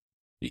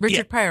 Yeah.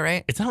 Richard Pryor,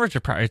 right? It's not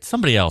Richard Pryor. It's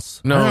somebody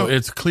else. No,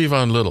 it's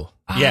Cleavon Little,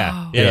 Yeah,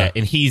 Oh. yeah.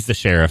 And he's the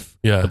sheriff.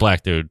 Yeah. The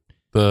black dude.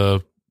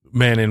 the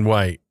man in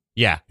white.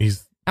 Yeah.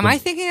 He's Am I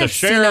thinking the of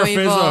See No sheriff is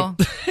Evil?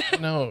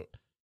 no.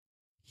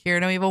 Hear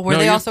No Evil? Were No,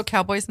 they you're- also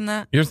cowboys in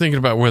that? You're thinking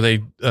about where they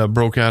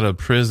broke out of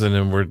prison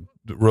and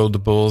rode the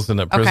bulls in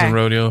that prison Okay.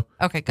 rodeo.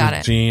 Okay, got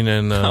with it. Gene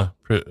and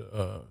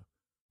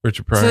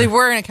Richard Pryor. So they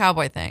were in a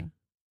cowboy thing.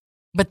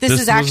 But this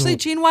This is actually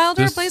was- Gene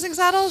Wilder, this- Blazing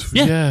Saddles?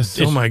 Yeah. Yes.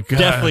 Oh It's my god.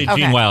 Definitely Gene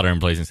Okay. Wilder in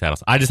Blazing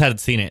Saddles. I just hadn't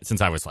seen it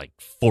since I was like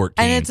 14.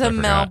 And it's so I a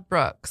forgot. Mel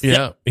Brooks.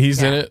 Yeah,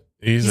 he's in Yeah. it.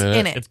 He's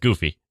in it. It's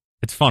goofy.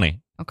 It's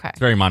funny. Okay. It's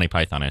very Monty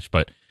Python-ish,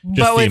 but just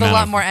But the with a amount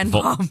lot of more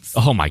N-bombs.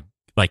 Oh my!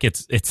 Like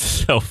it's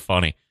so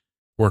funny.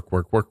 Work.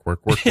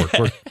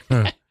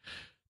 The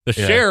Yeah.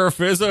 sheriff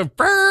is a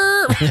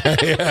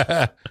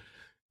yeah.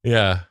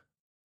 Yeah.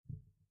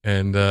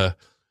 And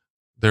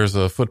there's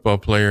a football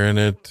player in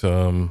it.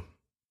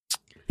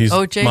 He's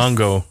O.J.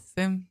 Mongo.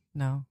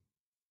 No.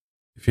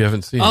 If you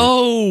haven't seen it.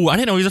 Oh, I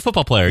didn't know he was a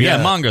football player. Yeah,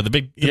 Yeah. Mongo, the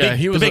big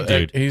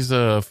dude.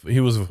 He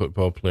was a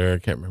football player. I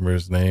can't remember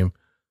his name.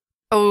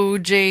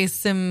 O.J.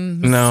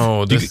 Sims.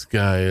 No, this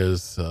guy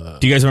is. Do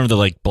you guys remember the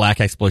like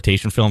black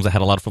exploitation films that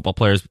had a lot of football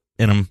players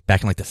in them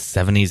back in like the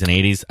 70s and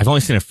 80s? I've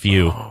only seen a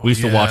few. Oh, We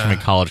used to watch them in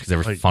yeah. college because they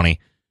were Like funny.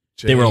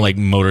 They were like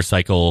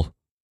motorcycle.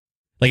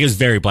 Like it was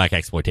very black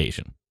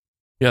exploitation.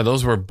 Yeah,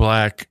 those were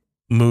black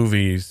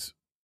movies.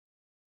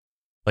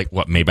 Like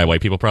what, made by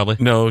white people probably?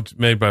 No, it's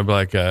made by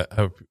black guy.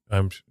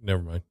 I'm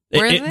never mind.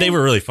 Were They they?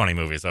 were really funny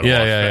movies. I'd Yeah,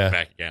 watch yeah, yeah.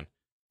 back again.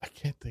 I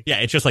can't think. Yeah,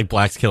 it's just like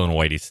blacks killing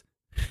whiteys.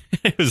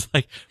 It was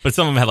like, but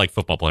some of them had like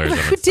football players. But in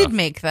it who and did stuff.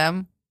 make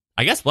them?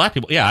 I guess black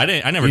people. Yeah,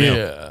 I never knew.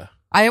 Yeah.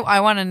 I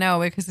want to know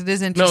because it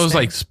is interesting. No, it was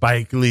like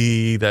Spike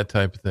Lee, that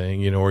type of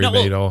thing. You know, where he No,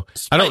 well, made all. I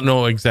Spike- don't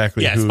know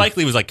exactly. Yeah, who. Spike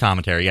Lee was like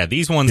commentary. Yeah,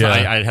 these ones Yeah.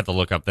 I'd have to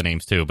look up the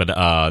names too, but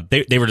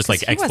they were just like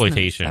 'Cause he wasn't in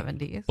the exploitation,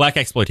 70s. black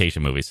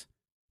exploitation movies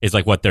is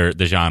like what the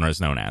genre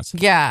is known as.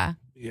 Yeah.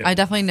 Yeah. I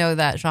definitely know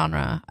that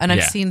genre, and I've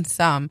Yeah. seen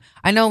some.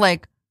 I know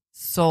like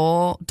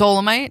Soul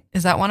Dolomite.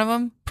 Is that one of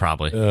them?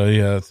 Probably.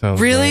 Yeah, that sounds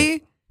Really?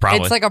 right.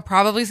 Probably. It's like a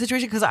probably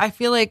situation because I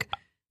feel like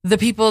the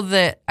people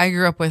that I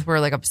grew up with were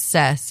like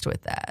obsessed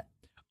with that.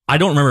 I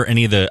don't remember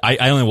any of the.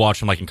 I only watched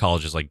them like in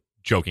college, just like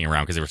joking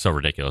around because they were so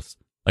ridiculous.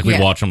 Like we'd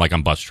Yeah. watch them like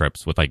on bus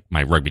trips with like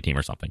my rugby team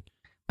or something.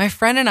 My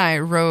friend and I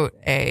wrote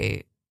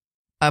a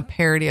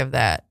parody of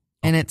that,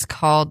 and it's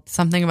called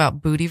something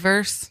about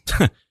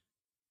Bootyverse.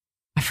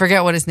 I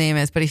forget what his name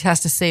is, but he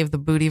has to save the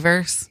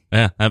Bootyverse.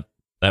 Yeah, that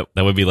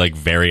would be like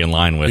very in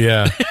line with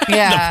Yeah.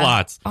 Yeah. the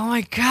plots. Oh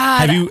my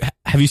god.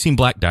 Have you seen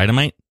Black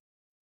Dynamite?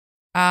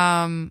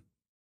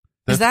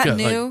 Is that got,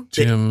 new? Like,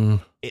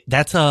 Jim.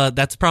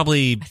 That's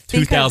probably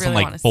think I really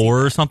wanna see 2004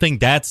 or that. something.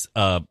 That's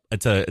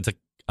it's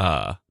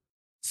a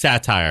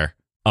satire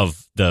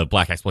of the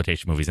black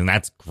exploitation movies, and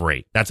that's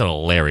great. That's a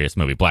hilarious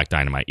movie, Black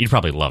Dynamite. You'd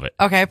probably love it.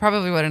 Okay, I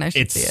probably wouldn't. I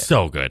should It's see it.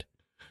 so good.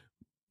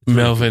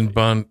 Melvin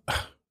Bond.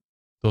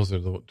 Those are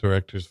the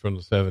directors from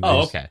the 70s.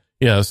 Oh, okay.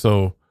 Yeah,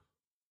 so.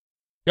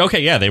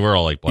 Okay, yeah, they were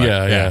all like black.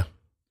 Yeah.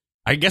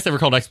 I guess they were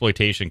called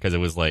exploitation because it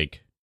was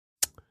like,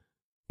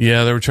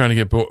 Yeah, they were trying to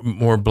get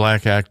more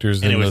black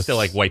actors. and in it was this. still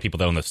like white people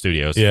that own the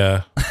studios.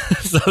 Yeah.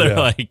 So they're Yeah.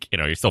 like,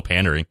 you're still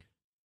pandering.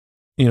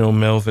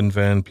 Melvin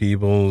Van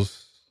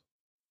Peebles.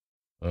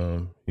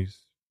 He's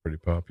pretty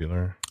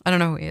popular. I don't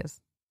know who he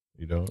is.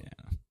 You don't?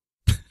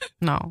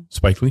 No.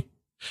 Spike Lee?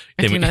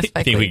 I do know Think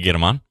Spike we Lee. could get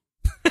him on?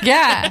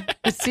 Yeah.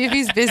 Let's see if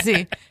he's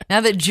busy.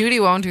 Now that Judy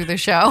won't do the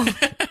show.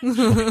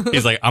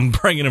 He's like, I'm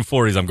bringing in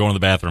 40s. I'm going to the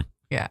bathroom.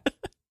 Yeah.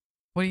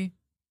 What do you?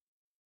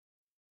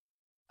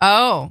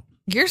 Oh,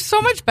 you're so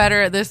much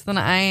better at this than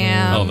I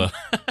am. Oh, the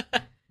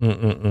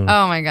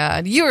Oh my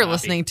God. You are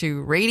listening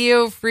to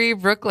Radio Free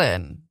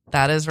Brooklyn.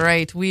 That is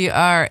right. We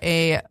are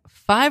a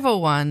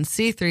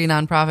 501c3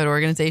 nonprofit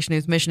organization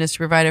whose mission is to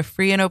provide a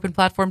free and open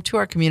platform to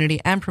our community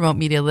and promote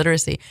media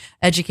literacy,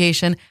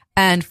 education,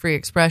 and free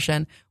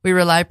expression. We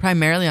rely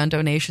primarily on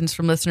donations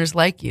from listeners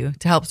like you.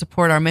 To help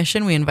support our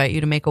mission, we invite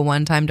you to make a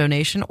one-time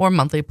donation or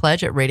monthly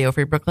pledge at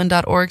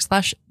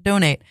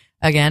radiofreebrooklyn.org/donate.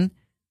 Again,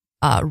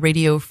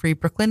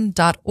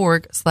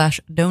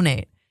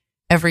 radiofreebrooklyn.org/donate.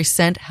 Every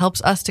cent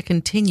helps us to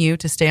continue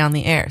to stay on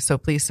the air, so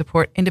please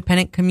support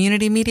independent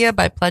community media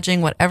by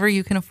pledging whatever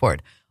you can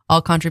afford.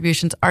 All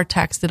contributions are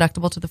tax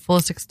deductible to the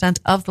fullest extent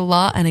of the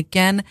law, and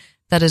again,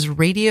 that is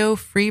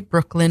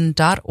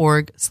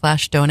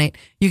radiofreebrooklyn.org/donate.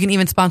 You can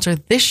even sponsor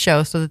this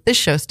show so that this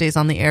show stays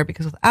on the air,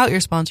 because without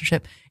your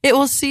sponsorship, it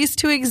will cease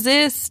to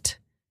exist.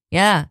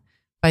 Yeah.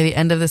 By the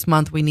end of this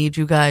month, we need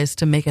you guys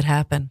to make it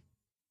happen.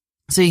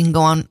 So you can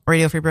go on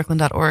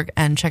radiofreebrooklyn.org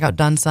and check out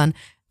Done Son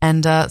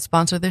and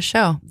sponsor this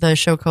show. The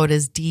show code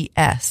is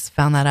DS.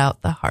 Found that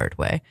out the hard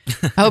way.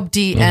 I hope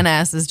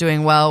DNS is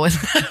doing well with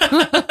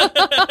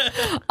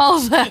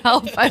all the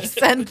help I've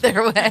sent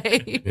their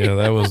way. Yeah,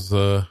 that was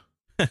the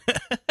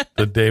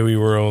day we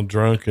were all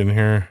drunk in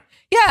here.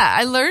 Yeah,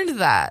 I learned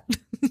that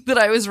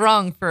I was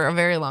wrong for a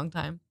very long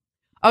time.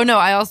 Oh no,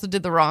 I also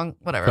did the wrong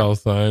whatever. Call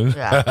sign.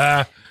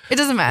 Yeah. It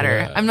doesn't matter.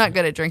 Yeah. I'm not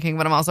good at drinking,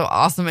 but I'm also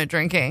awesome at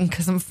drinking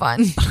because I'm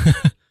fun.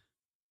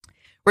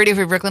 Radio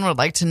Free Brooklyn would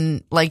like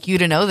you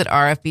to know that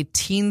RFB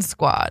Teen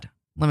Squad.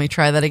 Let me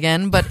try that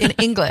again, but in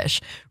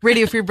English.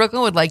 Radio Free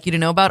Brooklyn would like you to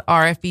know about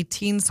RFB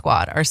Teen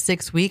Squad, our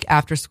 6-week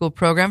after-school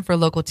program for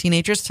local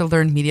teenagers to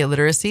learn media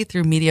literacy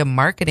through media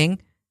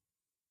marketing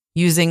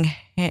using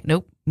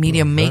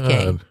media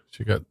making. God,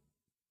 she got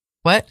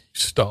What?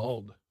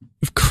 stalled.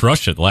 You've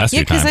crushed it the last Yeah,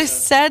 few because I times.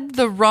 said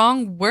the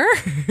wrong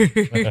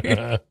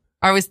word.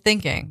 I was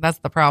thinking. That's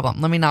the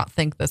problem. Let me not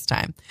think this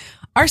time.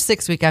 Our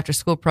 6-week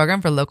after-school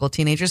program for local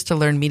teenagers to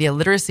learn media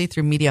literacy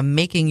through media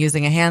making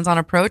using a hands-on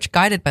approach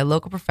guided by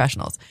local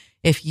professionals.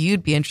 If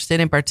you'd be interested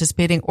in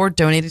participating or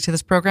donating to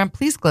this program,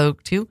 please go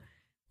to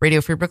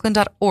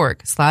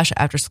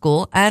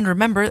radiofreebrooklyn.org/afterschool. And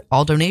remember,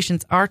 all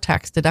donations are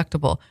tax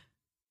deductible.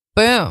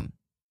 Boom.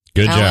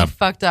 Good I only job.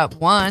 fucked up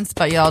once,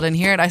 but y'all didn't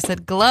hear it. I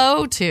said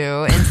glow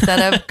to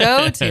instead of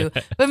go to,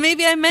 but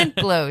maybe I meant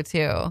glow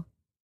to.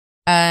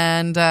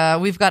 And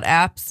we've got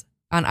apps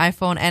on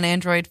iPhone and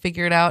Android.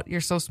 Figure it out.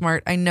 You're so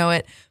smart. I know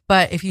it.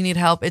 But if you need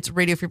help, it's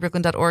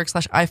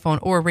radiofreebrooklyn.org/iPhone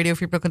or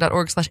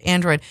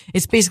radiofreebrooklyn.org/Android.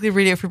 It's basically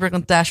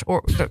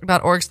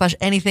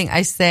radiofreebrooklyn.org/anything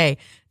I say.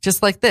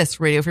 Just like this,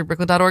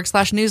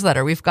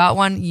 radiofreebrooklyn.org/newsletter. We've got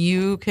one.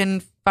 You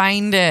can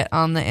find it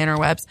on the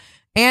interwebs.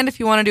 And if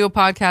you want to do a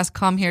podcast,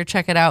 come here,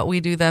 check it out. We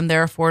do them.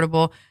 They're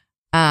affordable.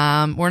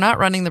 We're not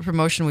running the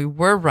promotion we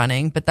were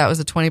running, but that was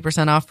a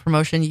 20% off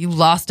promotion. You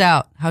lost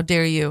out. How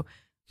dare you?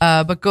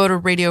 But go to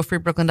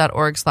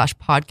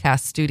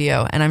radiofreebrooklyn.org/podcast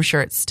studio, and I'm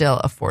sure it's still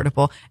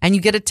affordable. And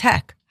you get a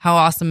tech. How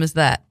awesome is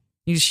that?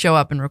 You just show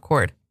up and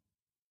record.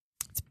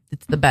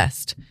 It's the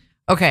best.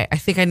 Okay, I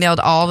think I nailed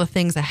all the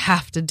things I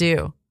have to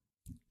do.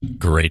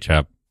 Great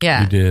job.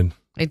 Yeah, You did.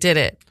 I did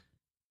it.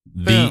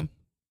 The Boom.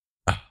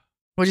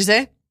 What'd you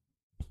say?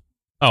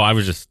 I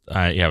was just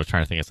I was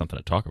trying to think of something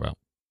to talk about.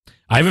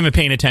 I haven't been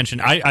paying attention.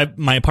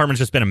 My apartment's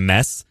just been a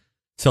mess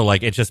So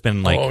like it's just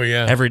been like Oh,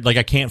 yeah.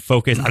 I can't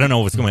focus. I don't know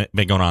what's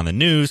been going on in the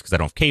news because I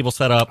don't have cable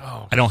set up.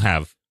 Oh. I don't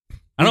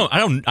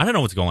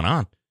know what's going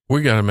on.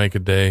 We got to make a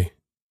day.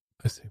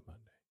 I say Monday.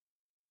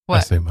 I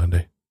What? say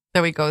Monday.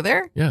 That we go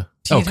there? Yeah.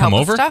 Do you need come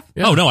help with over? stuff?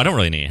 Yeah. Oh no, I don't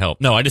really need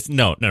help. No, I just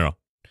no.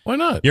 Why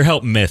not? Your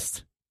help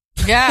missed.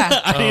 Yeah.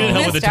 I needed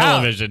help with the Missed out.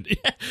 television.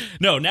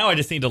 No, now I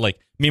just need to me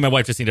and my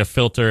wife just need to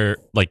filter,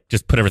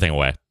 just put everything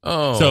away.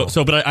 Oh.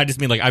 But I just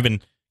mean I've been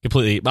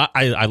completely.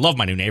 I love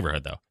my new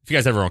neighborhood though. If you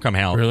guys ever want to come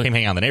Really?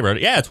 hang out in the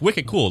neighborhood, yeah, it's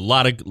wicked cool. A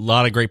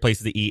lot of great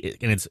places to eat,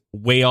 and it's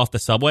way off the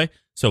subway,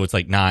 so it's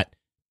not.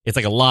 It's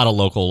a lot of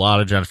local, a lot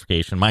of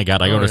gentrification. My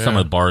God, I go to some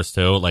of the bars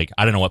too.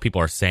 I don't know what people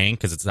are saying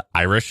because it's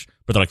Irish,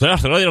 but they're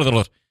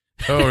like,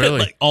 Oh,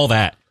 really? all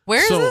that.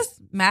 Where is So- this?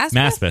 Maspeth?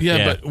 Maspeth, yeah,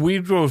 yeah. but we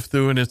drove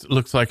through and it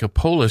looks like a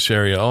Polish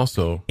area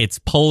also. It's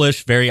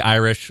Polish, very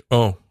Irish.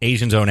 Oh.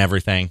 Asians own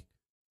everything.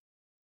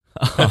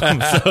 So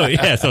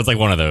it's like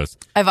one of those.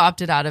 I've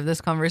opted out of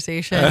this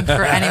conversation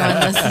for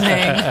anyone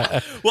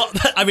listening. Well,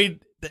 I mean,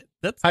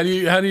 that's How do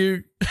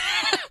you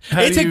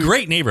it's a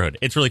great neighborhood.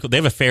 It's really cool. They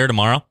have a fair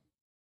tomorrow.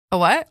 A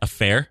what? A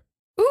fair,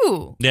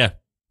 Ooh. yeah,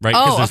 right.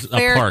 Oh, a there's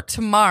fair park.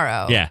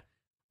 tomorrow. Yeah,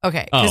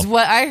 Okay. Because Oh.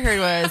 what I heard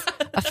was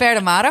a fair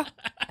tomato.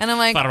 And I'm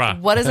like, Fatamata.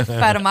 what is a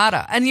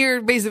fatamata? And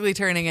you're basically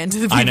turning into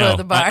the I people know. at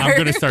the bar. I'm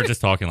going to start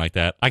just talking like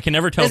that. I can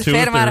never tell It's too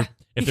if fatamata.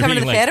 they're You coming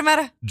to being the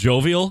fatamata?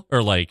 jovial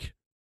or want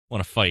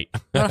to fight.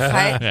 Want to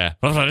fight? Yeah,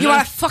 You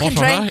want a fucking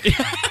drink?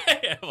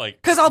 Yeah,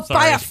 Because I'll buy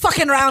sorry. a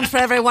fucking round for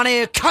every one of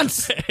you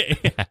cunts.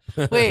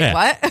 Yeah. Wait, Yeah.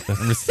 what?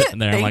 I'm just sitting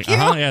there. I'm Thank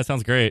like, you. yeah,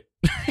 sounds great.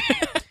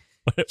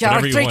 You're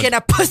Whatever you drinking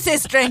want. a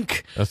pussy's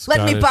drink. That's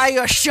Let me Scottish. buy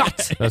you a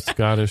shot. That's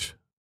Scottish.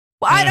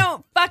 Well, I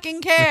don't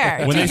fucking care.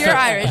 When Take they your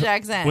start- Irish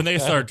accent. When they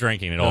start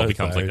drinking, it all That's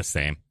becomes like the Irish.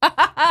 same.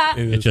 It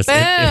It is- just Boom.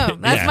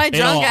 it- That's my it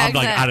drunk all- I'm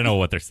like, accent. I don't know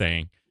what they're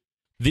saying.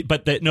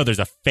 No, there's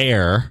a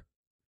fair.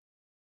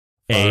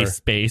 Fair. A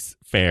space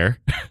fair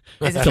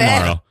Is it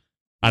tomorrow. fair?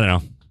 I don't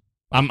know.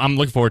 I'm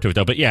looking forward to it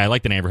though. But yeah, I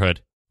like the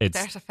neighborhood.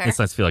 There's a fair. It's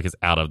nice to feel like it's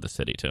out of the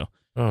city too.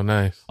 Oh,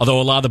 nice. Although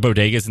a lot of the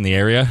bodegas in the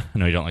area, I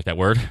know you don't like that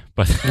word,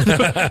 but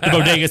the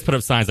bodegas put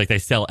up signs like they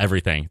sell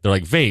everything. They're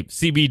like vape,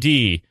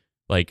 CBD,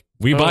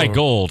 we buy Oh.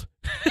 gold.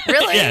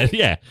 Really?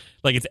 yeah.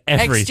 Like it's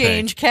everything.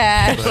 Exchange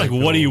cash. They're like,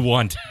 what do you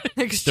want?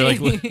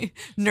 Exchange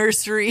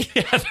nursery.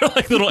 Yeah, they're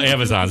like little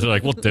Amazons. They're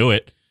like, we'll do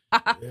it.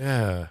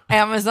 Yeah.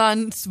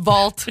 Amazon's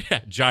vault. Yeah,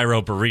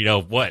 gyro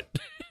burrito. What?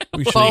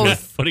 We should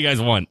Both. What do you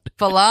guys want?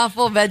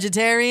 Falafel,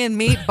 vegetarian,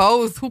 meat,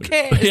 both. Who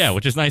cares? Yeah,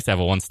 which is nice to have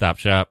a one-stop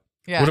shop.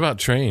 Yeah. What about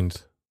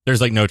trains?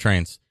 There's no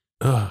trains.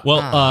 Ugh.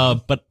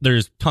 Well, but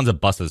there's tons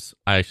of buses.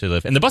 I actually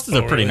live, and the buses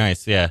are pretty really?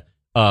 nice. Yeah.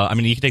 I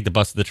mean, you can take the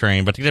bus to the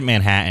train, but to get to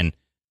Manhattan,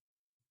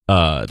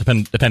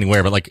 depending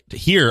where. But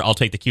here, I'll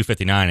take the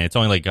Q59, and it's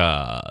only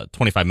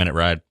 25-minute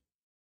ride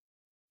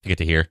to get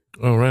to here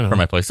Oh, right on. from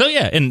my place. So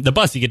yeah, and the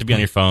bus, you get to be on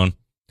your phone.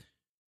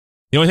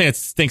 The only thing that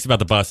stinks about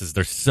the bus is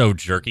they're so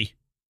jerky.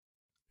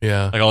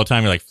 Yeah. All the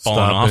time, you're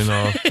falling Stopping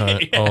off.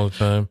 Yeah. all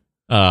the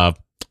time.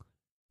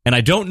 And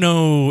I don't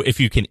know if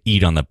you can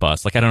eat on the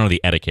bus. I don't know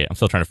the etiquette. I'm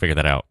still trying to figure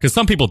that out. Because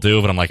some people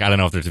do, but I'm I don't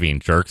know if they're just being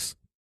jerks.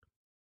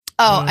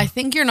 Oh, I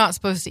think you're not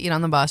supposed to eat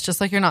on the bus,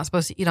 just like you're not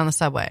supposed to eat on the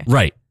subway.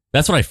 Right.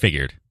 That's what I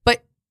figured.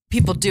 But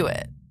people do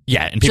it.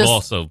 Yeah, and people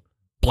Just- also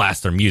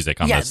blast their music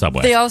on the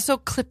subway. They also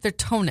clip their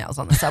toenails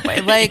on the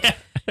subway.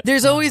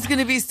 There's always going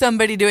to be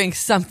somebody doing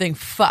something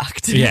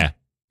fucked. Yeah.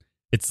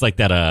 It's like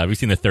that. Have you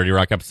seen the 30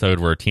 Rock episode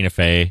where Tina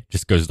Fey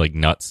just goes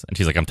nuts? And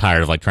she's like, I'm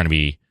tired of trying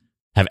to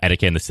have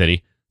etiquette in the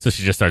city. So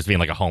she just starts being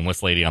a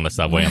homeless lady on the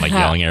subway and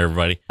yelling at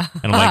everybody. And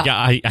I'm like, yeah,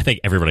 I think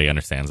everybody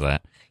understands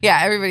that. Yeah,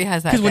 everybody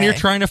has that. Because when you're day.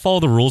 trying to follow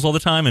the rules all the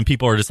time and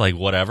people are just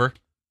whatever,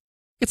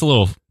 it's a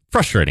little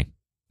frustrating.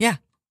 Yeah.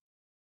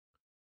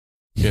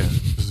 Yeah.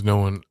 Because no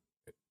one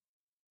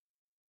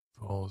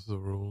follows the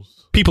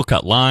rules. People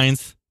cut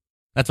lines.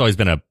 That's always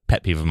been a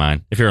pet peeve of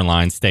mine. If you're in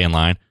line, stay in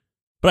line.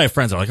 But I have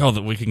friends that are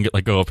oh, we can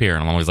go up here.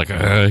 And I'm always like,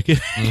 I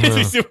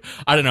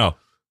don't know.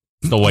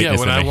 It's the whiteness Yeah,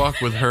 when in I me. walk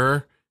with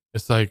her,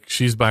 it's like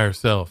she's by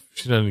herself.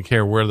 She doesn't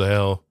care where the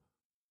hell.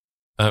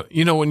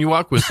 When you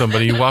walk with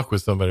somebody, you walk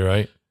with somebody,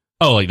 right?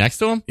 Oh, next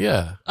to him?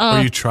 Yeah. Or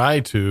you try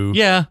to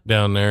Yeah.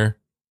 down there.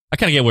 I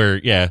kind of get where,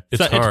 yeah.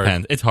 It's It hard.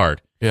 depends. It's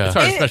hard. Yeah. It's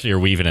hard, It- especially you're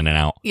weaving in and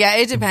out. Yeah,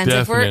 it depends.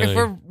 If Definitely.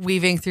 we're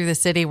weaving through the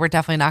city, we're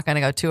definitely not going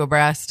to go two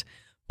abreast.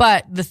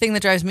 But the thing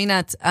that drives me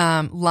nuts,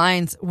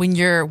 lines when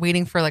you're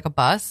waiting for a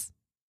bus,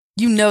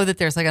 you know that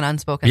there's an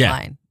unspoken Yeah.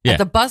 line. Yeah. At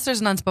the bus,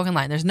 there's an unspoken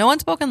line. There's no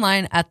unspoken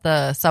line at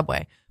the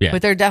subway. Yeah.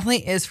 But there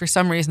definitely is for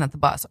some reason at the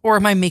bus. Or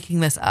am I making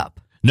this up?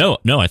 No,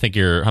 I think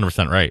you're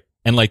 100% right.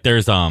 And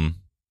there's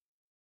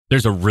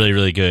a really,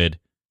 really good,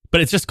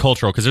 but it's just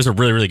cultural because there's a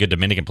really, really good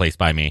Dominican place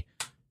by me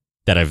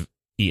that I've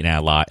eaten at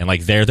a lot. And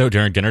there though,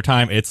 during dinner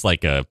time, it's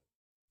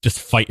just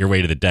fight your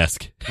way to the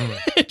desk.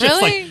 Just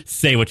Really?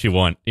 say what you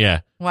want.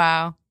 Yeah.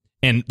 Wow.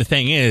 And the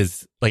thing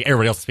is,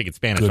 everybody else is speaking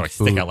Spanish, Good so I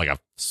stick food. out a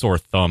sore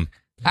thumb.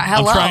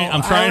 Hello.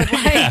 I'm trying. I would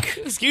Yeah. like-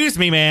 Excuse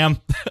me, ma'am.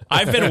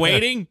 I've been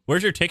waiting.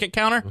 Where's your ticket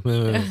counter?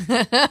 I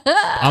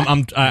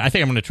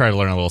think I'm going to try to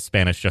learn a little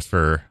Spanish just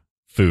for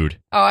food.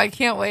 Oh, I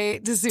can't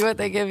wait to see what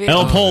they give you.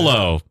 El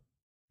Polo,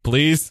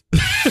 please.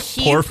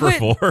 He Pour for put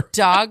four.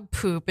 dog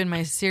poop in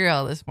my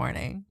cereal this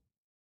morning.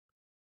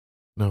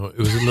 No, it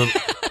was a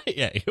little.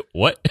 Yeah.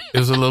 What? It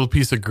was a little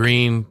piece of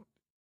green.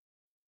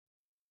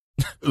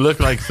 Looked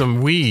like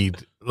some weed.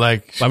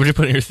 Like Why would you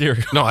put it in your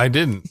cereal? no, I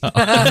didn't.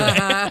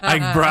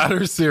 I brought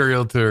her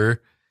cereal to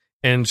her,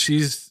 and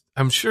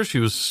I'm sure she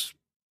was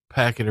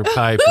packing her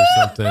pipe or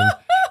something,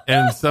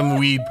 and some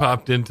weed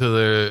popped into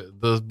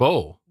the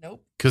bowl.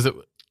 Nope. Because it.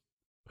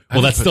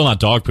 Well, that's still not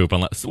dog poop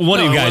unless one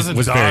of you guys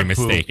was very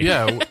mistaken.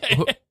 Yeah.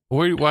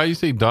 Why you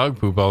say dog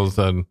poop all of a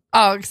sudden?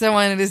 Oh, because I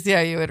wanted to see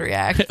how you would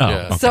react. Oh, Yeah.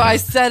 okay. So I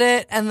said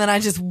it, and then I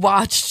just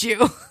watched you.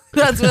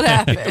 That's what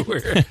happened.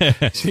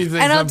 She thinks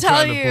And I'll I'm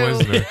tell trying to you-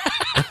 poison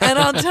her. And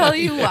I'll tell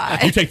you You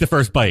why. take the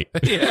first bite. I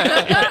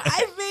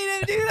made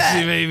him do She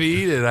that. made me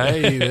eat it. I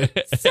ate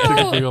it. So- Took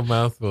a big old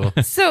mouthful.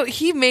 So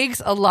he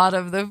makes a lot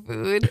of the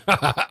food,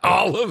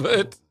 All of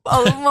it.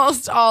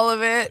 almost all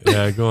of it,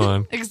 Yeah, go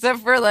on. except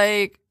for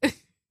like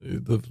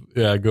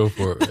Yeah, go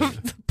for it.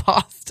 the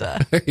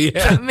pasta.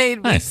 Yeah. It made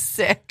me Nice.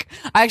 sick.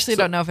 I actually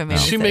don't know if it made me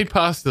She sick. made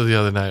pasta the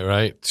other night,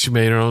 right? She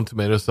made her own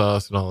tomato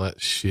sauce and all that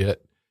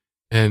shit.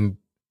 And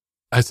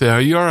I said,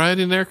 "Are you all right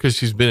in there?" Because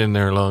she's been in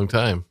there a long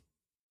time.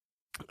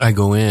 I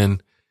go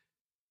in,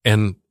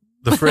 and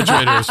the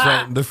refrigerator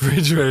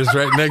is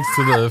right next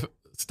to the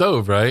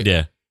stove, right?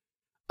 Yeah.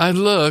 I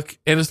look,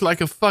 and it's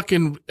like a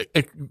fucking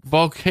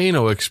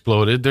volcano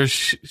exploded.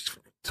 There's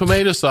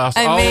tomato sauce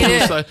I all made over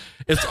the it. side.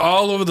 It's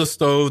all over the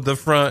stove, the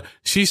front.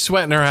 She's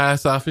sweating her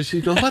ass off, and she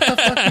goes, "What the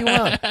fuck you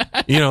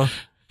want?" You know.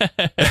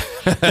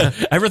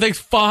 Everything's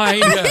fine.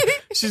 Yeah,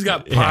 she's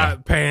got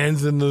pot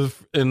pans in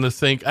the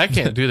sink. I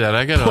can't do that.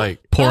 I gotta like,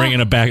 Pouring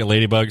in a bag of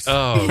ladybugs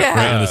oh, Yeah.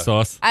 right in the God.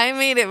 sauce. I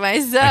made it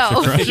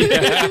myself. The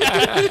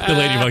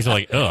ladybugs are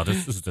like, oh,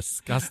 this is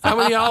disgusting. How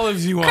many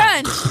olives you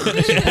want?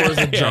 Crunch. She pours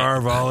a jar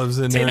of olives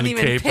in there Didn't and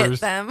even pit capers.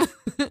 them.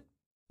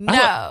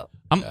 No.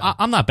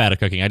 I'm not bad at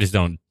cooking. I just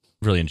don't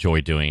really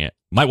enjoy doing it.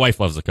 My wife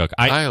loves to cook.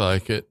 I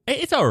like it.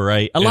 It's all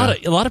right. A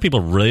lot of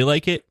people really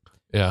like it.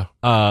 Yeah,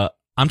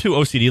 I'm too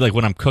OCD. Like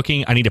when I'm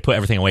cooking, I need to put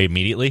everything away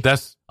immediately.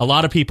 that's. A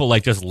lot of people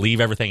like just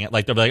leave everything.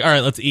 Like they'll be like, all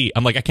right, let's eat.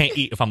 I'm like, I can't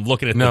eat if I'm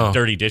looking at No. the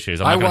dirty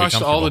dishes. I'm I not gonna be washed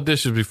all comfortable. the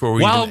dishes before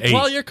we while even ate.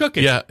 while you're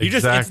cooking. Yeah, it's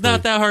exactly.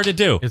 not that hard to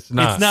do. It's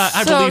not.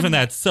 I So believe in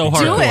that so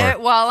hard. Do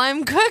it while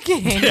I'm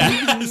cooking.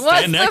 Yeah, What's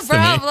stand next the to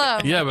me.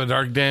 problem? Yeah, but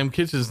our damn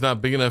kitchen's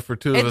not big enough for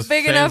two of us. It's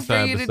big standing enough for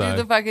side you by to do side.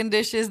 the fucking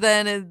dishes,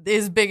 then it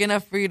is big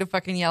enough for you to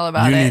fucking yell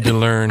about You it. need to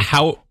learn.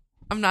 How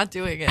I'm not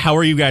doing it. how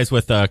are you guys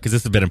with because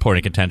this has been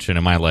important contention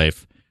in my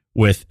life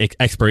with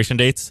expiration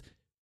dates?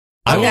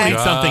 I Okay. won't eat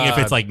something if God.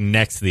 it's like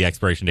next to the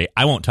expiration date.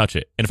 I won't touch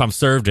it. And if I'm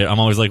served it, I'm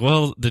always like,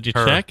 well, did you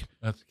Her. check?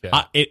 That's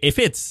cat. If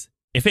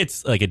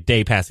it's like a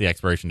day past the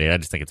expiration date, I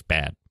just think it's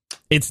bad.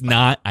 It's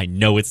not. I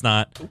know it's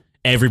not.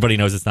 Everybody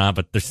knows it's not,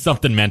 but there's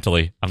something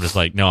mentally. I'm just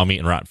like, no, I'm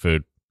eating rotten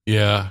food.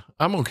 Yeah,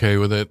 I'm okay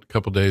with it. A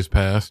couple days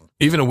past,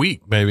 even a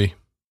week, maybe.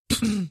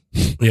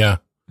 Yeah.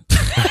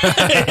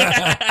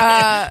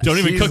 Don't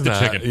even She's cook the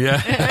not. chicken.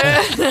 Yeah.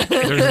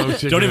 There's no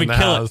chicken Don't even in the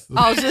kill it. house.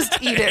 I'll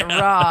just eat it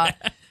raw.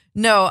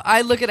 No,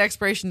 I look at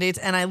expiration dates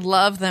and I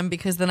love them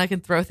because then I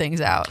can throw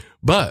things out.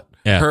 But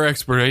Yeah. her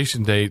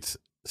expiration dates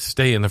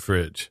stay in the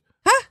fridge.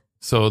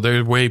 So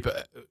they're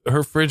her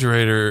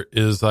refrigerator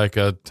is like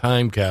a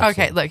time capsule.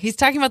 Okay, look, he's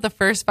talking about the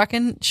first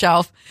fucking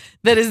shelf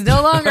that is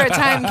no longer a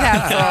time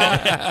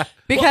capsule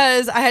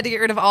because I had to get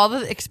rid of all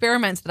the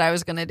experiments that I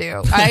was going to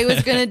do. I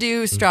was going to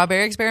do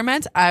strawberry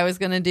experiments. I was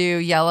going to do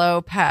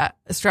yellow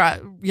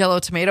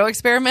tomato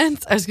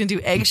experiments. I was going to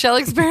do eggshell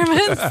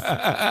experiments.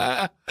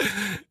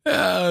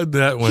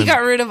 That one. He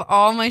got rid of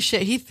all my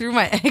shit. He threw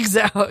my eggs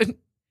out.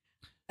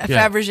 A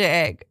Yeah. Fabergé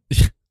egg.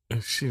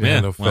 She didn't Yeah,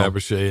 have no well,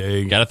 Fabergé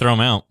egg. Got to throw them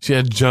out. She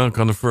had junk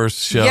on the first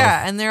shelf.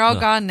 Yeah, and they're all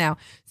gone now.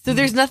 So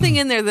there's nothing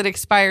in there that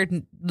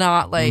expired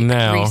not like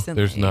now recently.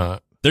 there's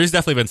not. There's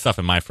definitely been stuff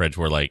in my fridge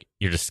where like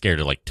you're just scared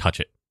to like touch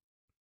it.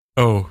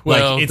 Oh,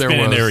 well, Like it's there been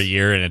was. in there a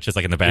year and it's just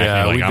like in the back. Yeah,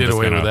 and you're we like, I'm did just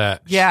away gonna, with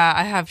that. Yeah,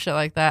 I have shit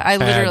like that. I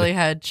literally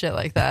had shit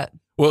like that.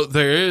 Well,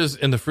 there is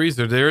in the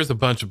freezer. There is a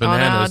bunch of Oh, no,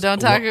 bananas. don't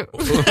talk-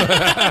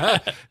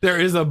 There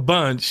is a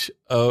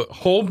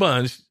whole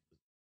bunch,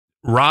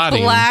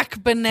 rotting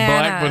Black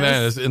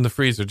bananas. in the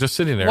freezer, just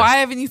sitting there. Why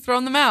haven't you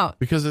thrown them out?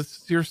 Because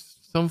it's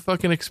some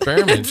fucking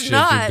experiment It's shit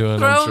not. you're doing.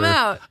 Throw I'm them sure.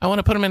 out. I want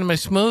to put them in my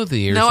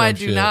smoothie. Or No, some I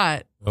do shit.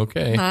 not.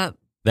 Okay. Not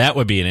That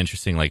would be an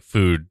interesting like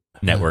food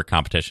network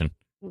competition.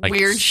 Like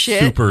weird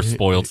shit. Super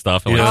spoiled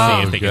stuff. And Yeah. let's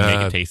see Oh, if they can make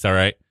God. it taste all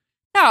right.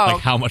 No,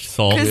 Like how much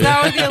salt. because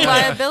that would be a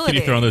liability. Can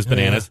you throw in those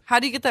bananas? How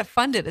do you get that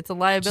funded? It's a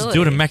liability. Just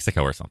do it in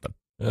Mexico or something.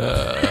 Do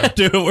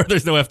it where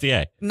there's no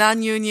FDA.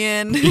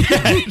 Non-union.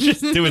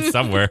 Just do it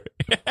somewhere.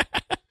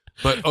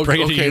 But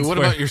Bring okay, it to Union what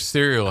Square. about your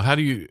cereal? How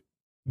do you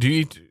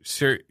eat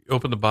cereal?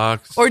 Open the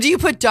box? Or do you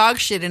put dog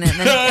shit in it and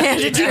then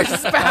hand it to your I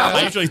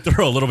spouse? usually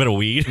throw a little bit of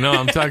weed. No,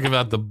 I'm talking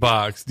about the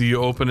box. Do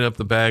you open up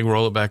the bag,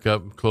 roll it back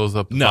up, and close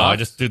up the No, box? I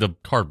just do the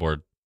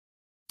cardboard.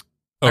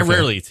 I Okay.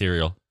 rarely eat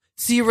cereal.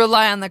 So you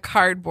rely on the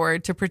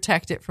cardboard to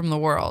protect it from the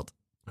world.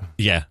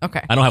 Yeah.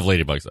 Okay. I don't have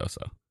ladybugs though,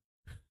 so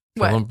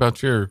What? Tell them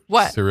about your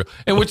What? cereal,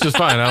 and which is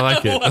fine. I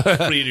like it.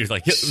 What do you do?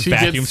 Like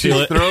vacuum seal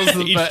it.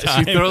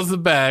 She throws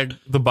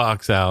the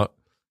box out,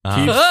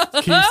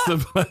 keeps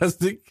the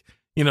plastic,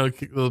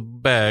 the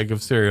bag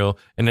of cereal,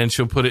 and then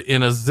she'll put it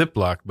in a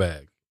Ziploc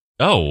bag.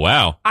 Oh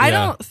wow! I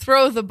don't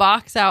throw the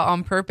box out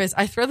on purpose.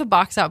 I throw the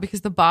box out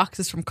because the box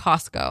is from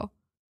Costco.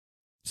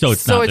 So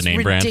it's not the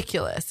name brand.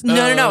 Ridiculous.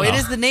 No. It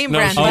is the name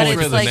brand, she but went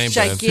for it's the like name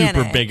brand.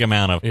 gigantic. Super big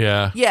amount of.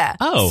 Yeah. Yeah.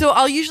 Oh. So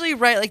I'll usually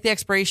write like the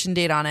expiration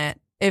date on it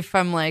if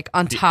I'm like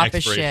on top of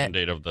expiration shit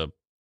date of the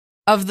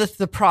of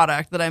the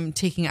product that I'm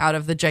taking out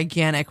of the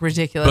gigantic,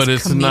 ridiculous. But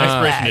it's comedic not-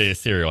 expiration bag. date of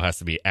cereal has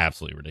to be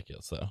absolutely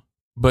ridiculous, though.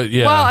 But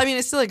yeah. Well, I mean,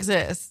 it still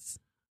exists.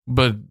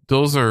 But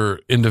those are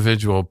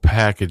individual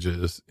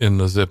packages in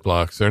the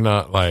Ziplocs. They're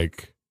not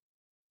like,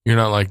 you're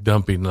not like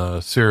dumping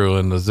the cereal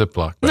in the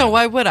Ziploc bag. No,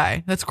 why would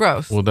I? That's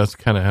gross. Well, that's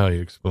kind of how you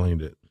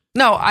explained it.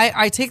 No,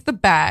 I take the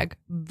bag,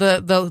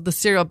 the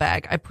cereal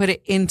bag, I put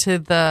it into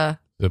the.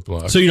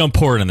 Ziploc. So you don't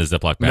pour it in the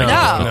Ziploc bag?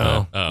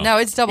 No. Oh. No,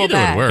 it's double Either would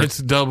bag. work. It's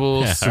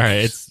double. Yeah, all right.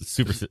 It's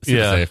super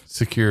safe.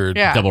 Secured.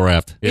 Yeah. Double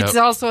wrapped. Yep. It's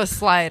also a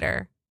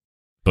slider.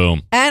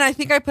 Boom. And I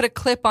think I put a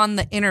clip on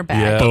the inner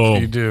bag. Yeah,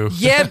 Boom. you do.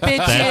 Yeah,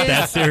 bitches.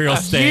 That cereal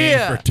staying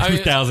Yeah. for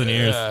 2,000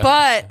 years. Yeah.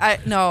 But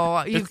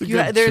It's a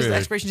good there's trick.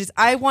 expiration dates.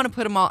 I want to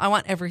put them all. I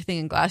want everything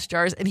in glass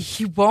jars, and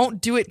he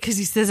won't do it because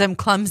he says I'm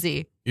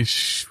clumsy.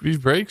 You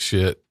break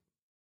shit.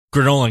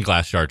 Granola and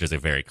glass jars is a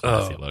very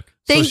classy Oh. look.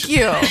 Thank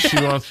you. She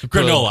wants to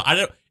put Granola. I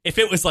don't. If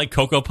it was like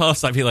Cocoa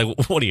Puffs, I'd be like,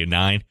 "What are you,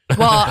 9?"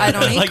 Well, I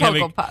don't eat Like, Cocoa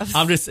having- Puffs.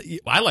 I'm just.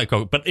 I like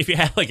Cocoa, but if you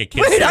had like a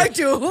kid, Wait, I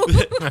do.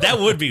 that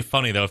would be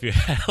funny though. If you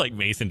had like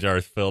mason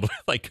jars filled with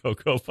like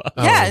Cocoa Puffs.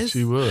 Oh, Yes.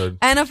 she would.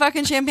 And a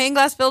fucking champagne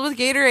glass filled with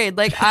Gatorade.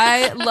 Like,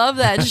 I love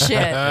that shit.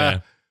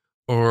 Yeah.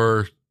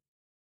 Or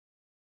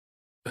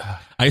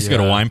I used to go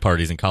to Yeah. wine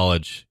parties in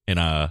college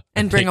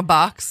And bring a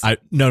box.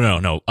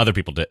 No. Other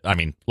people did. I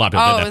mean, a lot of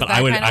people Oh, did is that, but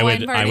that kind of I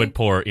wine would party?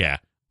 pour. Yeah,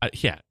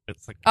 yeah.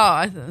 It's like, Oh,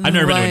 I've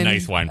never been to a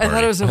nice wine I thought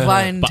party. it was a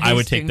wine but I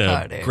would take tasting the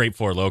party. grape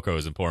Four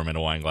Locos and pour them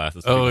into wine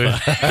glasses. Oh, yeah.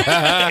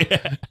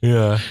 yeah.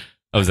 Yeah.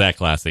 I was that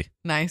classy.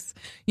 Nice.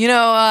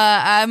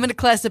 I'm going to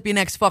class up your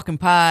next fucking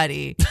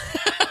party.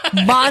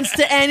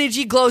 Monster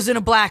Energy glows in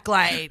a black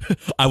light.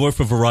 I work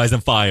for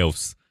Verizon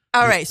Fios.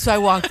 All right, so I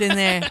walked in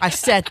there. I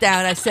sat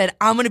down. I said,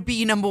 I'm going to be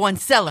your number one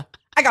seller.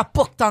 I got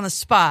booked on the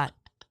spot.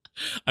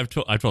 I've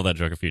told that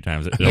joke a few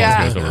times. It Yeah.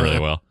 always goes over really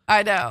well.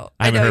 I know.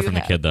 I haven't know heard you from the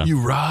have. kid though. You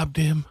robbed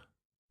him?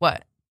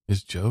 What?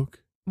 His joke?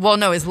 Well,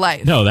 no, his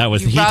life. No, that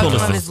was You he robbed told him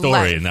us of the his story,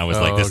 life. and I was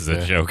Oh, like, "This is a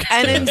okay. joke."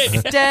 And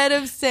instead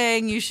of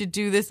saying you should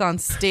do this on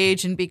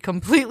stage and be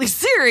completely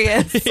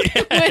serious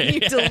when you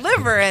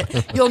deliver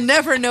it, you'll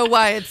never know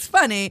why it's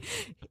funny.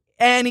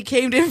 And he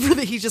came in for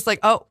he's just like,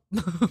 oh,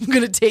 I'm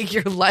going to take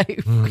your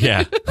life.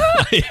 yeah,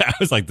 yeah. I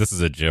was like, "This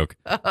is a joke."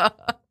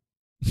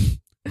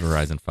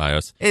 Verizon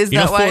Fios. Is You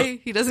know, that why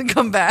he doesn't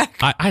come back?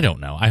 I don't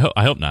know. I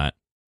hope not.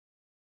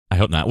 I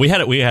hope not. We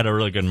had a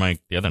really good mic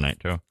the other night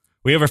too.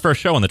 We have our first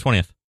show on the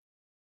 20th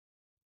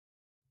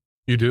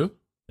You do?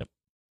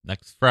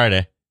 next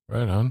Friday.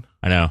 Right on.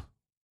 I know.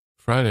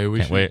 Friday, we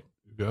Can't should wait.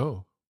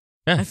 go.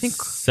 Yeah, I think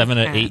 7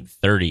 to we can.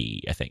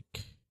 8:30. I think.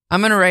 I'm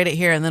going to write it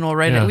here and then we'll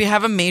write Yeah. it. We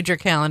have a major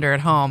calendar at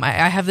home. I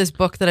have this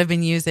book that I've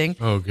been using.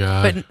 Oh,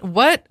 God. But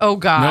what? Oh,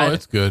 God. No,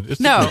 it's good. It's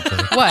a No. good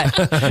thing.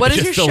 What? What is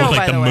Just your filled show, with, like,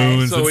 by the the way?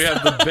 moons. So we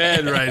have the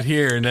bed right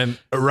here, and then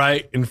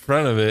right in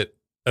front of it,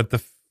 at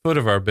the foot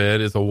of our bed,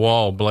 is a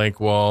wall, blank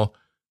wall.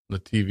 The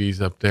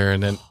TV's up there,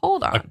 and then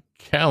Hold a on.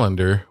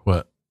 calendar.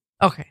 What?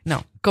 Okay,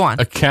 no, go on.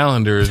 A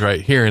calendar is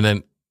right here, and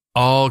then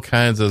all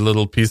kinds of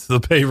little pieces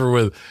of paper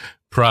with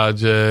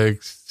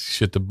projects,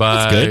 shit to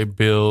buy, good.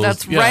 bills.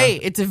 That's Yeah. right.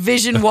 It's a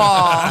vision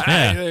wall.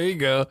 Yeah. There you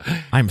go.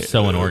 I'm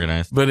so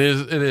unorganized. But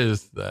it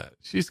is that.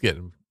 She's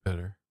getting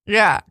better.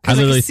 Yeah, I because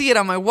I literally- can see it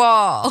on my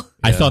wall.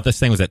 I Yeah. thought this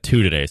thing was at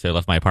 2 today, so I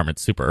left my apartment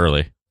super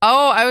early.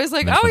 Oh, I was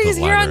like, That's oh, what the he's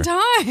here on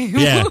library- time.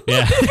 Yeah,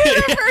 yeah.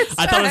 First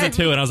I thought it was at time.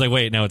 2, and I was like,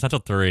 wait, no, it's not till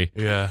 3.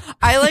 Yeah.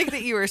 I like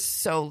that you were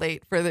so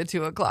late for the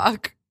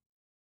 2:00.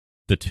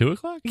 The 2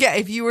 o'clock? Yeah,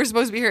 if you were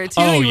supposed to be here at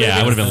 2, Oh, you yeah,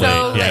 I would have been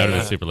so late. Yeah, I would have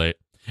been super late.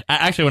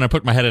 Actually, when I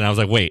put my head in, I was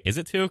like, wait, is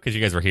it 2? Because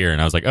you guys were here,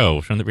 and I was like, oh,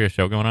 shouldn't there be a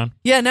show going on?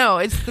 Yeah, no,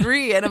 it's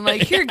 3, and I'm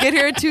like, here, get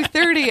here at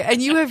 2:30,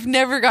 and you have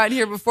never gotten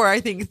here before. I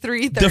think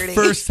 3:30. The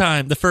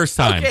first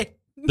time. Okay,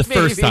 The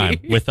first maybe.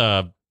 time with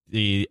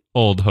the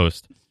old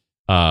host.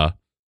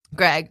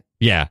 Greg.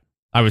 Yeah,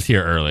 I was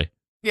here early,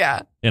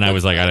 Yeah, and I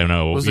was like, I don't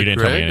know, Was you it didn't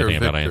tell me Greg or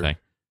anything about Victor?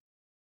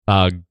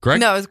 anything. Greg?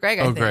 no, it was Greg.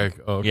 I Oh, think.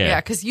 Greg. Oh, okay. Yeah.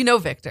 Yeah, because you know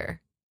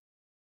Victor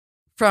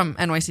from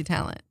NYC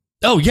Talent.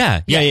 Oh,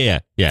 yeah.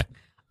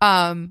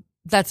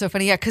 That's so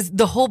funny. Yeah, because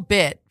the whole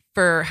bit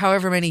for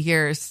however many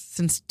years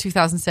since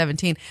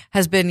 2017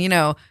 has been,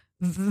 the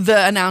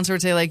announcer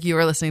would say, like, you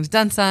are listening to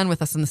Dunsun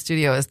with us in the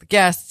studio as the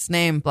guest's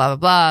name, blah, blah,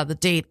 blah. The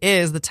date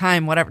is, the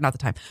time, whatever, not the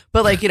time.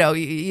 But, like,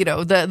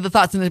 the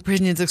thoughts and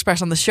opinions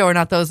expressed on the show are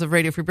not those of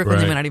Radio Free Brooklyn.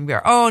 They Right. might not even be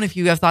our own. If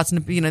you have thoughts,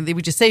 and they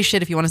would just say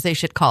shit. If you want to say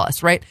shit, call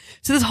us, right?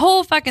 So this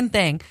whole fucking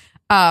thing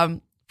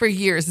for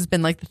years has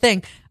been, like, the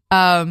thing.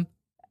 And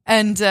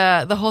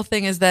the whole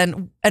thing is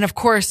then, and of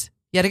course,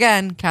 yet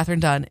again, Catherine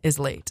Dunn is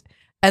late.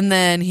 And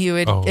then he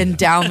would Oh, yeah.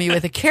 endow me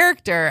with a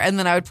character, and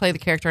then I would play the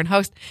character and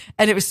host.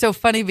 And it was so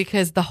funny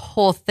because the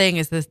whole thing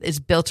is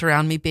built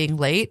around me being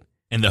late.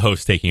 And the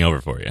host taking over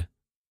for you.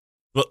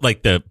 Well,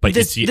 like the but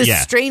This it's,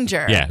 yeah.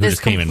 stranger, Yeah, who this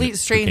just came in- complete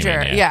who came in,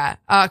 stranger, yeah.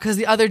 Because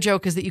the other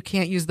joke is that you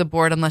can't use the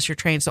board unless you're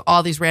trained. So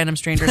all these random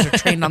strangers are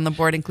trained on the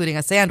board, including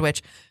a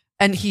sandwich,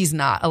 and he's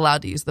not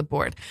allowed to use the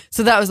board.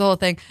 So that was the whole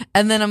thing.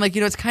 And then I'm like,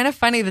 it's kind of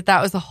funny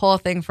that was the whole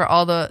thing for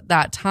all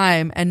that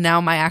time, and now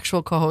my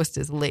actual co-host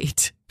is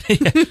late.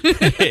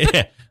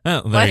 Yeah.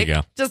 Oh, there you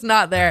go. Just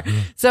not there.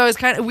 So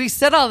it's we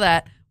said all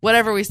that,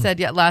 whatever we said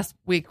yet last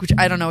week, which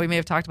I don't know. We may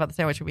have talked about the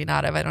sandwich, or we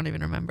not have. I don't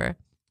even remember.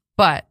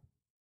 But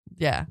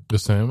yeah, The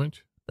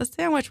sandwich? the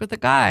sandwich with the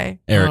guy.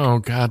 Eric. Oh,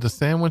 God, the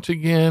sandwich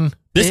again.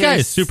 This guy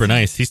Is- is super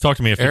nice. He's talked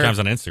to me a few Eric- times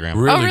on Instagram.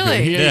 Really Oh, really?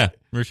 good. He Yeah, ate-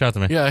 reach out to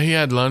me. yeah, he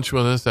had lunch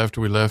with us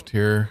after we left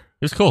here.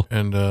 It was cool.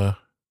 And,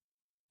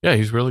 yeah,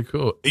 he's really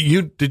cool.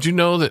 Did you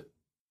know that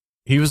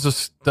he was a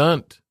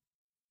stunt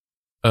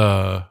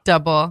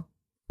Double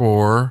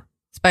for,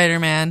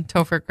 Spider-Man,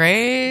 Topher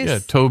Grace. yeah,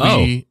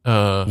 Toby.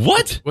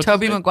 What? what's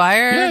Toby his name?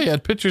 Maguire. Yeah, he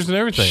had pictures and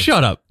everything.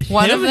 Shut up.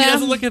 One Him? of He them?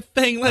 doesn't look a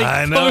thing like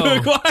I Tobey know.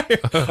 Maguire.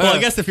 Well, I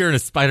guess if you're in a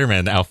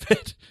Spider-Man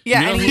outfit.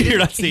 Yeah, You and know, he you're didn't-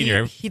 not seeing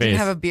your He didn't face.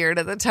 have a beard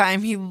at the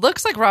time. He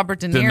looks like Robert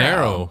De De Niro.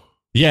 Niro.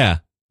 Yeah.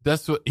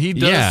 That's what he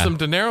does. Yeah. Some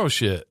De Niro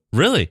shit.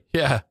 Really?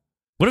 Yeah.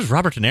 What is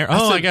Robert De Niro?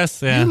 Oh, said, I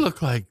guess, yeah. You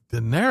look like De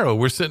Niro.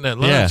 We're sitting at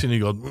lunch Yeah. and you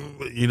go,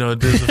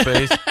 does the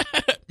face.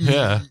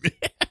 Yeah.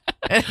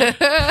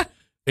 Wow.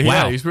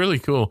 Yeah, he's really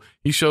cool.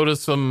 He showed us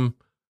some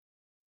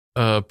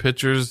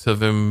pictures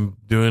of him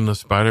doing the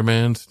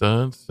Spider-Man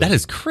stunts. That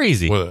is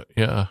crazy.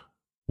 Yeah.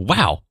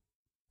 Wow.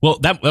 Well,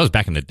 that was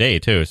back in the day,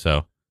 too,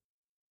 so.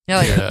 Yeah,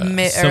 like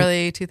Yeah. So-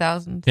 early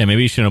 2000s. Yeah,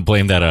 maybe you shouldn't have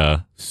blamed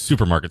that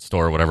supermarket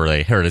store or whatever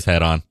they hurt his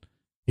head on.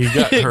 He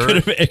got It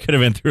hurt. could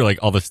have been through like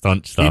all the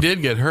stunt stuff. He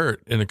did get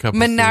hurt in a couple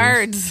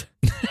Menards. scenes.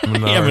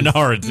 Yeah,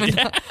 Menards.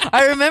 Yeah.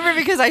 I remember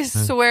because I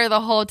swear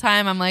the whole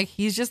time I'm like,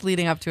 he's just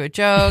leading up to a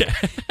joke.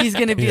 He's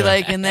gonna be Yeah.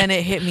 like, and then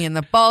it hit me in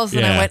the balls,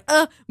 and I Yeah.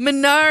 went,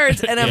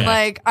 Menards, and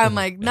Yeah. I'm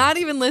like, not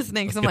even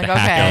listening because I'm Get like, the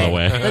hack out of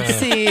the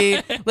okay,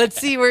 way. let's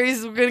see where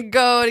he's gonna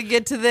go to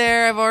get to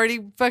there. I've already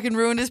fucking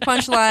ruined his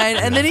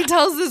punchline, and then he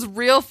tells this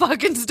real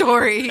fucking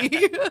story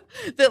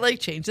that like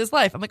changed his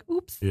life. I'm like,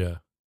 oops, Yeah.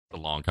 The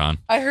long con.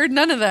 I heard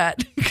none of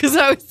that because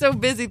I was so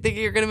busy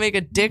thinking you're gonna make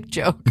a dick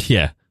joke.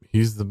 Yeah.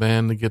 He's the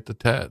man to get the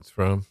tats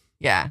from.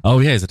 Yeah. Oh,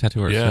 yeah, he's a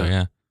tattoo artist. Yeah. So,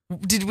 yeah.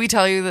 Did we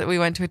tell you that we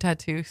went to a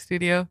tattoo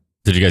studio?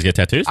 Did you guys get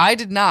tattoos? I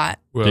did not.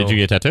 Well, Did you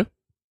get a tattoo?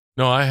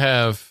 No, I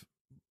have.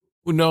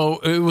 No,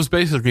 it was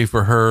basically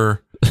for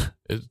her.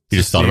 You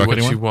just thought about what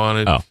getting she one?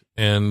 wanted Oh.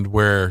 and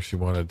where she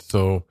wanted.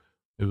 So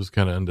it was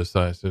kind of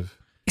undecisive.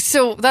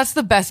 So that's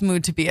the best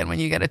mood to be in when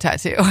you get a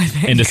tattoo, I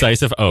think.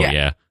 Indecisive? Oh, Yeah.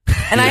 yeah.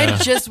 And I Yeah.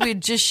 had we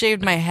had just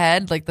shaved my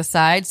head, like the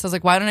sides. So I was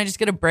like, why don't I just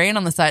get a brain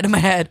on the side of my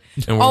head?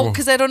 And Oh,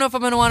 because I don't know if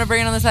I'm going to want a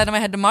brain on the side of my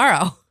head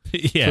tomorrow.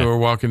 Yeah. So we're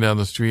walking down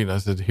the street, and I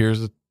said,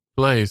 "Here's a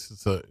place."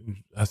 So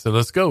I said,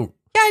 "Let's go."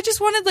 Yeah, I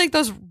just wanted like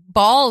those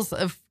balls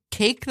of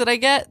cake that I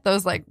get,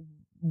 those like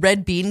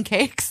red bean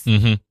cakes.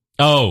 Mm-hmm.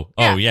 Oh,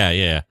 Yeah.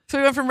 yeah. So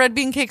we went from red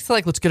bean cakes to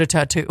like, let's get a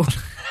tattoo.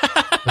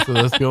 I said,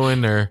 "Let's go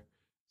in there."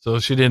 So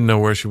she didn't know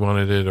where she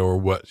wanted it or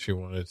what she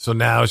wanted. So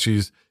now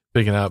she's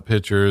picking out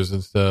pictures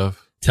and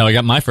stuff. Till I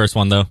got my first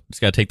one, though.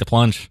 Just got to take the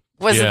plunge.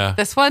 Was Yeah. it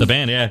this one? The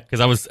band, yeah. Because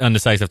I was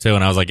undecisive, too.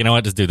 And I was like, you know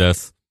what? Just do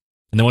this.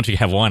 And then once you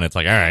have one, it's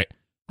like, all right,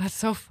 That's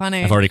so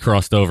funny. I've already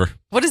crossed over.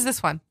 What is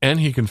this one? And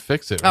he can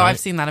fix it. Oh, right? I've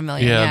seen that a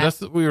million. Yeah, Yeah.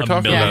 that's we were A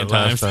talking million about it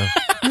last times.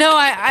 time. No,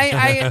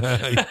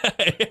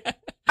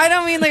 I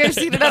don't mean like I've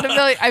seen it on a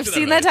million. I've Seen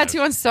seen that that a million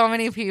tattoo on so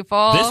many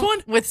people. This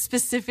one? with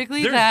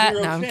specifically There's that.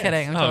 zero No, I'm chance.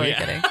 kidding. I'm Oh, totally yeah.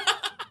 kidding.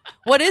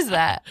 What is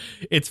that?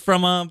 It's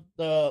from a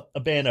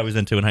band I was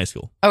into in high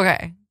school.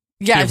 Okay.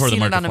 Yeah, I've Before the seen it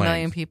Mark on of a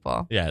million Flames.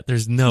 people. Yeah,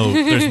 there's no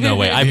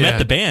way. I Yeah. met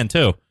the band,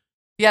 too.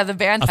 Yeah, the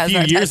band A has few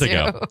that years tattoo.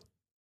 ago.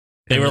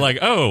 They were like,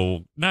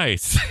 oh,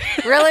 nice.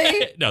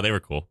 Really? No, they were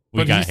cool.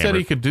 We But got he said hammered.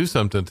 he could do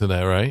something to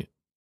that, right?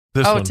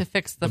 This Oh, one. to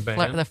fix the The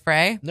band? the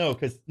fray. No,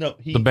 because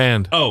he The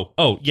band.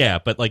 Oh, yeah,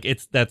 but like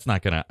that's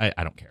not gonna.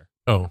 I don't care.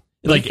 Oh,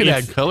 Like, you could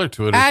it's- add color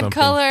to it. Or Add something.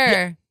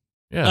 color.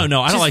 Yeah. Oh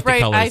no, I don't Just like write,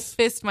 the I colors.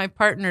 fist my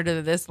partner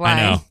to this line.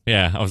 I know.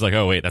 Yeah, I was like,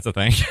 oh wait, that's a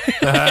thing.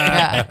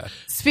 Yeah.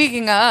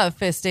 Speaking of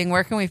fisting,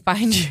 where can we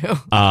find you?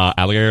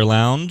 Alligator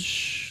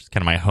Lounge. It's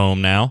kind of my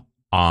home now.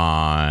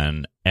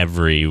 On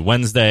every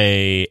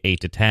Wednesday, 8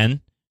 to 10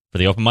 for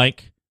the open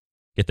mic.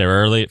 Get there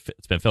early.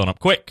 It's been filling up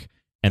quick.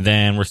 And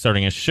then we're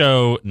starting a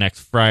show next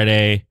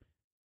Friday.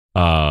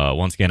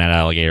 Once again at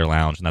Alligator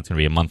Lounge, and that's going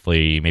to be a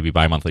monthly, maybe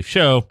bi-monthly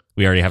show.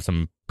 We already have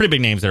some pretty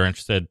big names that are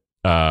interested,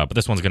 but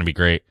this one's going to be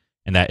great.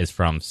 And that is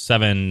from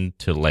 7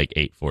 to like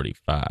 8:45,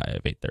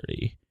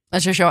 8:30.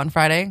 That's your show on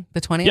Friday, the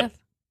 20th? Yep.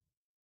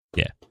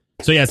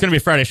 So yeah, it's going to be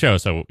a Friday show.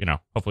 So,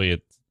 hopefully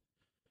it's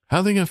How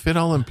are they gonna fit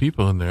all them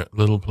people in their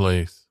little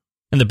place?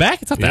 in the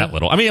back. It's not that Yeah.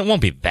 little. I mean, it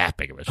won't be that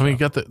big of a show. I mean,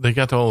 they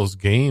got all those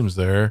games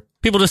there.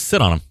 People just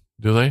sit on them.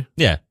 Do they?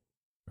 Yeah.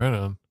 Right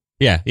on.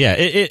 Yeah.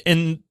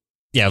 And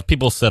Yeah,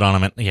 people sit on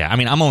them. And, yeah, I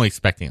mean, I'm only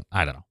expecting,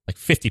 I don't know, like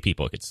 50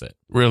 people could sit.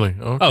 Really?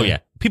 Okay. Oh, yeah.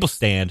 People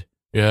stand,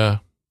 Yeah.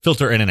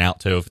 filter in and out,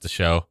 too, if it's a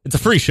show. It's a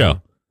free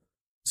show.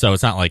 So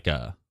it's not like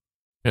Yeah,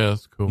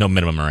 that's cool. no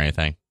minimum or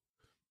anything.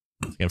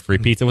 Just get a free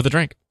pizza with a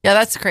drink. Yeah,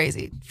 that's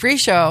crazy. Free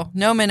show,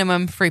 no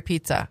minimum, free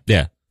pizza.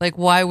 Yeah. Like,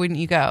 why wouldn't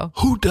you go?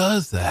 Who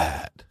does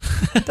that?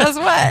 Does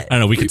what? I don't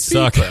know. We could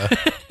suck. Pizza.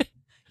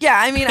 Yeah,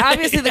 I mean,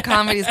 obviously the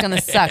comedy is going to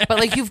suck, but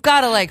like you've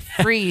got to like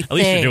free At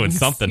least you're doing things.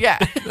 something. Yeah.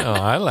 No,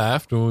 I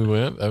laughed when we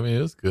went. I mean,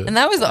 it was good. And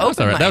that was the That was,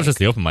 open all right. mic. That was just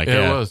the open mic. Yeah,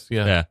 Yeah, it was,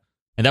 yeah. Yeah.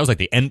 And that was like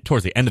the end,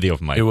 towards the end of the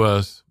open mic. It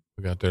was.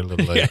 We got there a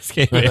little late. Yes,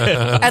 I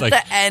was at like,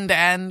 the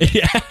end.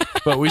 yeah.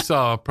 But we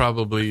saw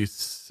probably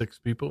 6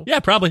 people. Yeah,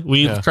 probably.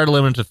 We Yeah. try to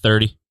limit it to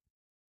 30.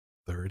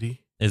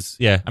 30? I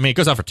mean, it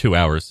goes on for 2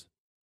 hours.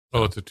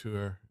 Oh, it's a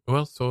 2-hour.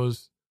 Well, so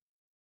is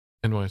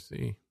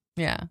NYC.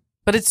 Yeah.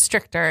 But it's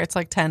stricter. It's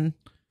like 10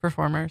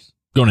 performers.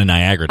 Going to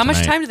Niagara How much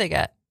tonight. time do they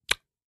get?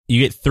 You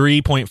get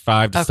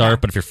 3.5 to Okay.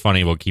 start, but if you're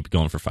funny, we'll keep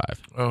going for 5.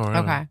 Oh, all right.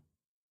 Okay.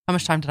 How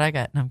much time did I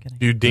get? No, I'm kidding.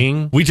 You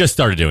ding? We just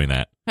started doing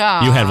that.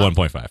 Aw. You had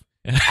 1.5.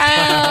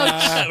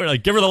 Ouch. We're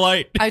like, give her the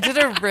light. I did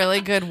a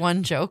really good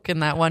one joke in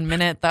that 1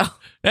 minute, though.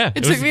 Yeah, It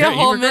was took me great. a You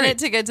whole were great. minute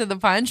to get to the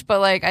punch, but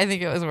like I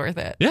think it was worth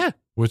it. Yeah.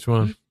 Which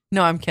one?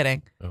 No, I'm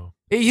kidding. Oh.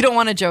 You don't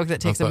want a joke that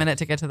takes a thought minute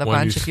to get to the one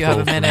punch you if you have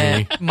a stole from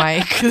minute,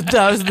 Mike.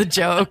 That was the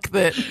joke.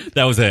 That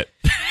That was it.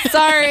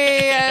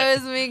 sorry, I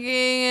was making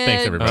a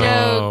Thanks, everybody. joke.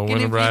 Oh, and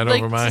went if right you'd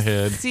like over my to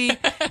head. See,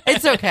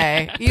 it's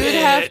okay. You would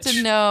have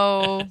to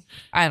know.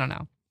 I don't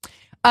know.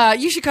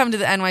 You should come to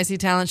the NYC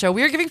Talent Show.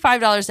 We are giving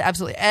 $5 to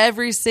absolutely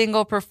every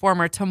single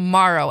performer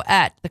tomorrow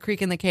at the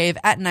Creek in the Cave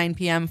at 9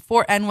 p.m.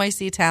 for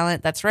NYC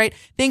Talent. That's right.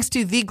 Thanks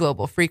to the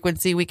global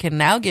frequency, we can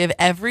now give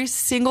every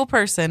single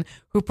person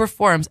who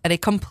performs at a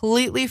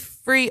completely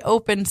free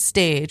open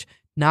stage,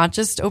 not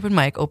just open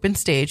mic, open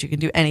stage. You can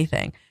do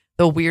anything.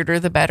 The weirder,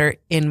 the better,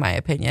 in my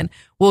opinion.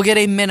 We'll get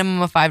a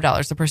minimum of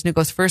 $5. The person who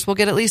goes first will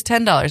get at least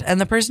 $10.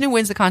 And the person who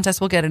wins the contest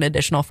will get an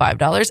additional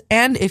 $5.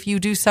 And if you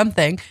do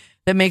something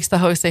that makes the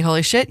host say,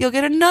 holy shit, you'll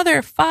get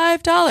another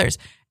 $5.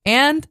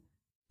 And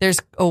there's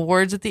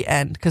awards at the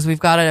end because we've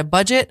got a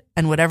budget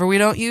and whatever we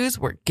don't use,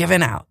 we're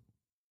giving out.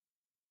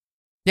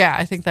 Yeah,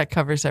 I think that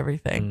covers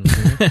everything.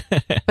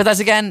 But that's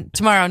again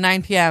tomorrow,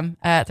 9 p.m.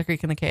 at the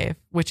Creek in the Cave,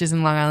 which is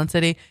in Long Island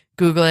City.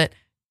 Google it.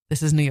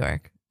 This is New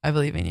York. I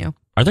believe in you.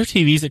 Are there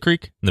TVs at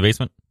Creek in the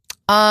basement?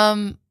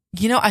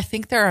 I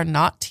think there are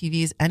not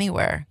TVs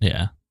anywhere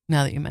Yeah.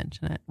 now that you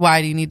mention it.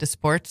 Why do you need to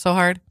sport so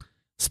hard?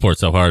 Sports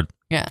so hard.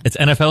 Yeah. It's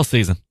NFL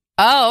season.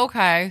 Oh,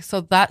 okay.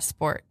 So that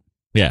sport,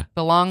 Yeah.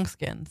 the long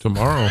skins.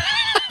 Tomorrow.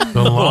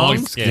 The long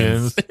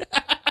skins.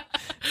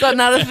 Is that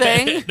not a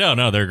thing?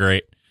 No, they're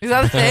great. Is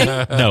that a thing?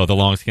 No, the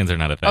long skins are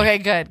not a thing. Okay,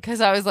 good.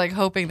 Because I was like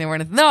hoping they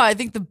weren't. No, I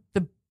think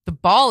the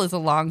ball is a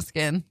long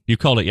skin. You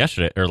called it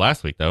yesterday or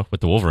last week though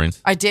with the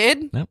Wolverines. I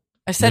did. Nope.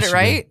 I said Michigan. it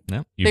right.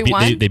 No, They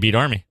won? They beat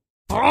Army.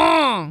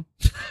 Boom.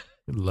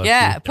 Lucky.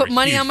 Yeah, put were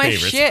money huge on my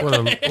favorites. shit.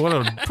 What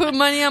a Put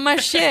money on my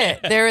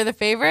shit. They were the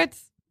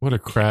favorites. what a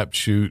crap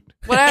shoot.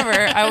 Whatever.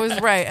 I was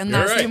right, and You're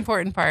that's right. the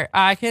important part.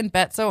 I can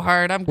bet so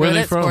hard. I'm Where are good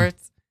they at from?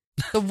 sports.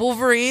 The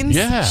Wolverines.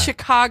 Yeah.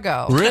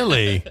 Chicago.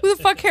 Really? Who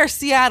the fuck cares?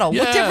 Seattle.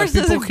 Yeah, What difference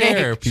does people it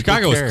care. make? People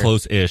Chicago care. is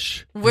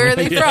close-ish. Where are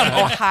they from?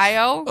 Yeah.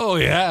 Ohio? Oh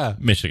yeah.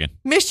 Michigan.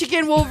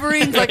 Michigan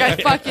Wolverines, like I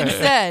fucking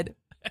said.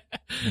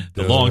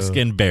 The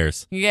long-skinned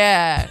Bears.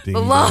 Yeah. Ding The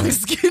dong. long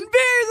skin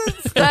bears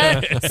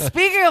instead.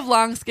 Speaking of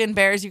long skin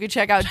bears, you can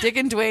check out Dick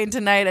and Dwayne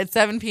tonight at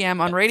 7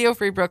 p.m. on Radio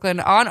Free Brooklyn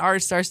on Our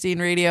Star Scene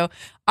Radio.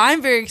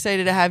 I'm very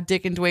excited to have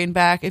Dick and Dwayne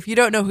back. If you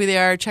don't know who they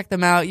are, check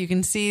them out. You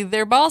can see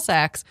their ball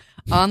sacks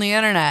on the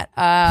internet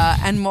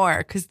and more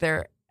because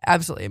they're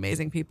absolutely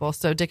amazing people.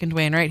 So Dick and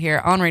Dwayne right here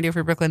on Radio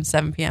Free Brooklyn,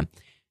 7 p.m.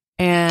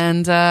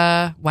 And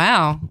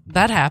wow,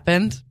 that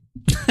happened.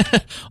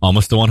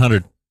 Almost to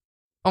 100.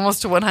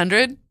 Almost to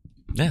 100.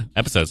 Yeah,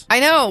 episodes. I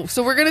know.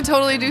 So we're going to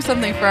totally do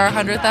something for our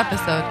 100th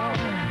episode.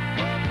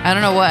 I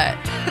don't know what.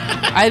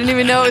 I didn't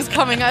even know it was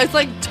coming out. It's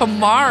like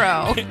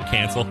tomorrow.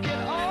 Cancel.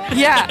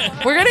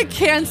 Yeah. We're going to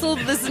cancel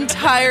this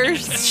entire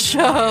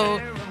show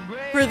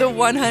for the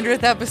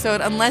 100th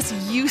episode unless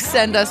you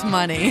send us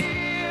money.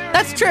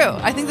 That's true.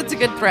 I think that's a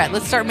good threat.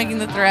 Let's start making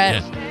the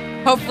threat.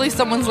 Hopefully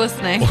someone's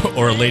listening.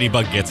 Or a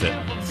ladybug gets it.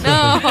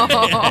 No.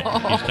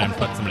 Each time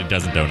somebody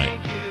doesn't donate.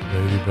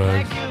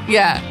 Ladybug.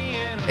 Yeah.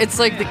 It's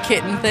like the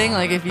kitten thing.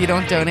 Like if you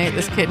don't donate,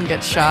 this kitten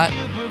gets shot.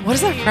 What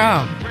is that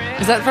from?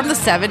 Is that from the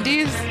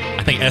 70s?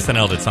 I think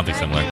SNL did something similar.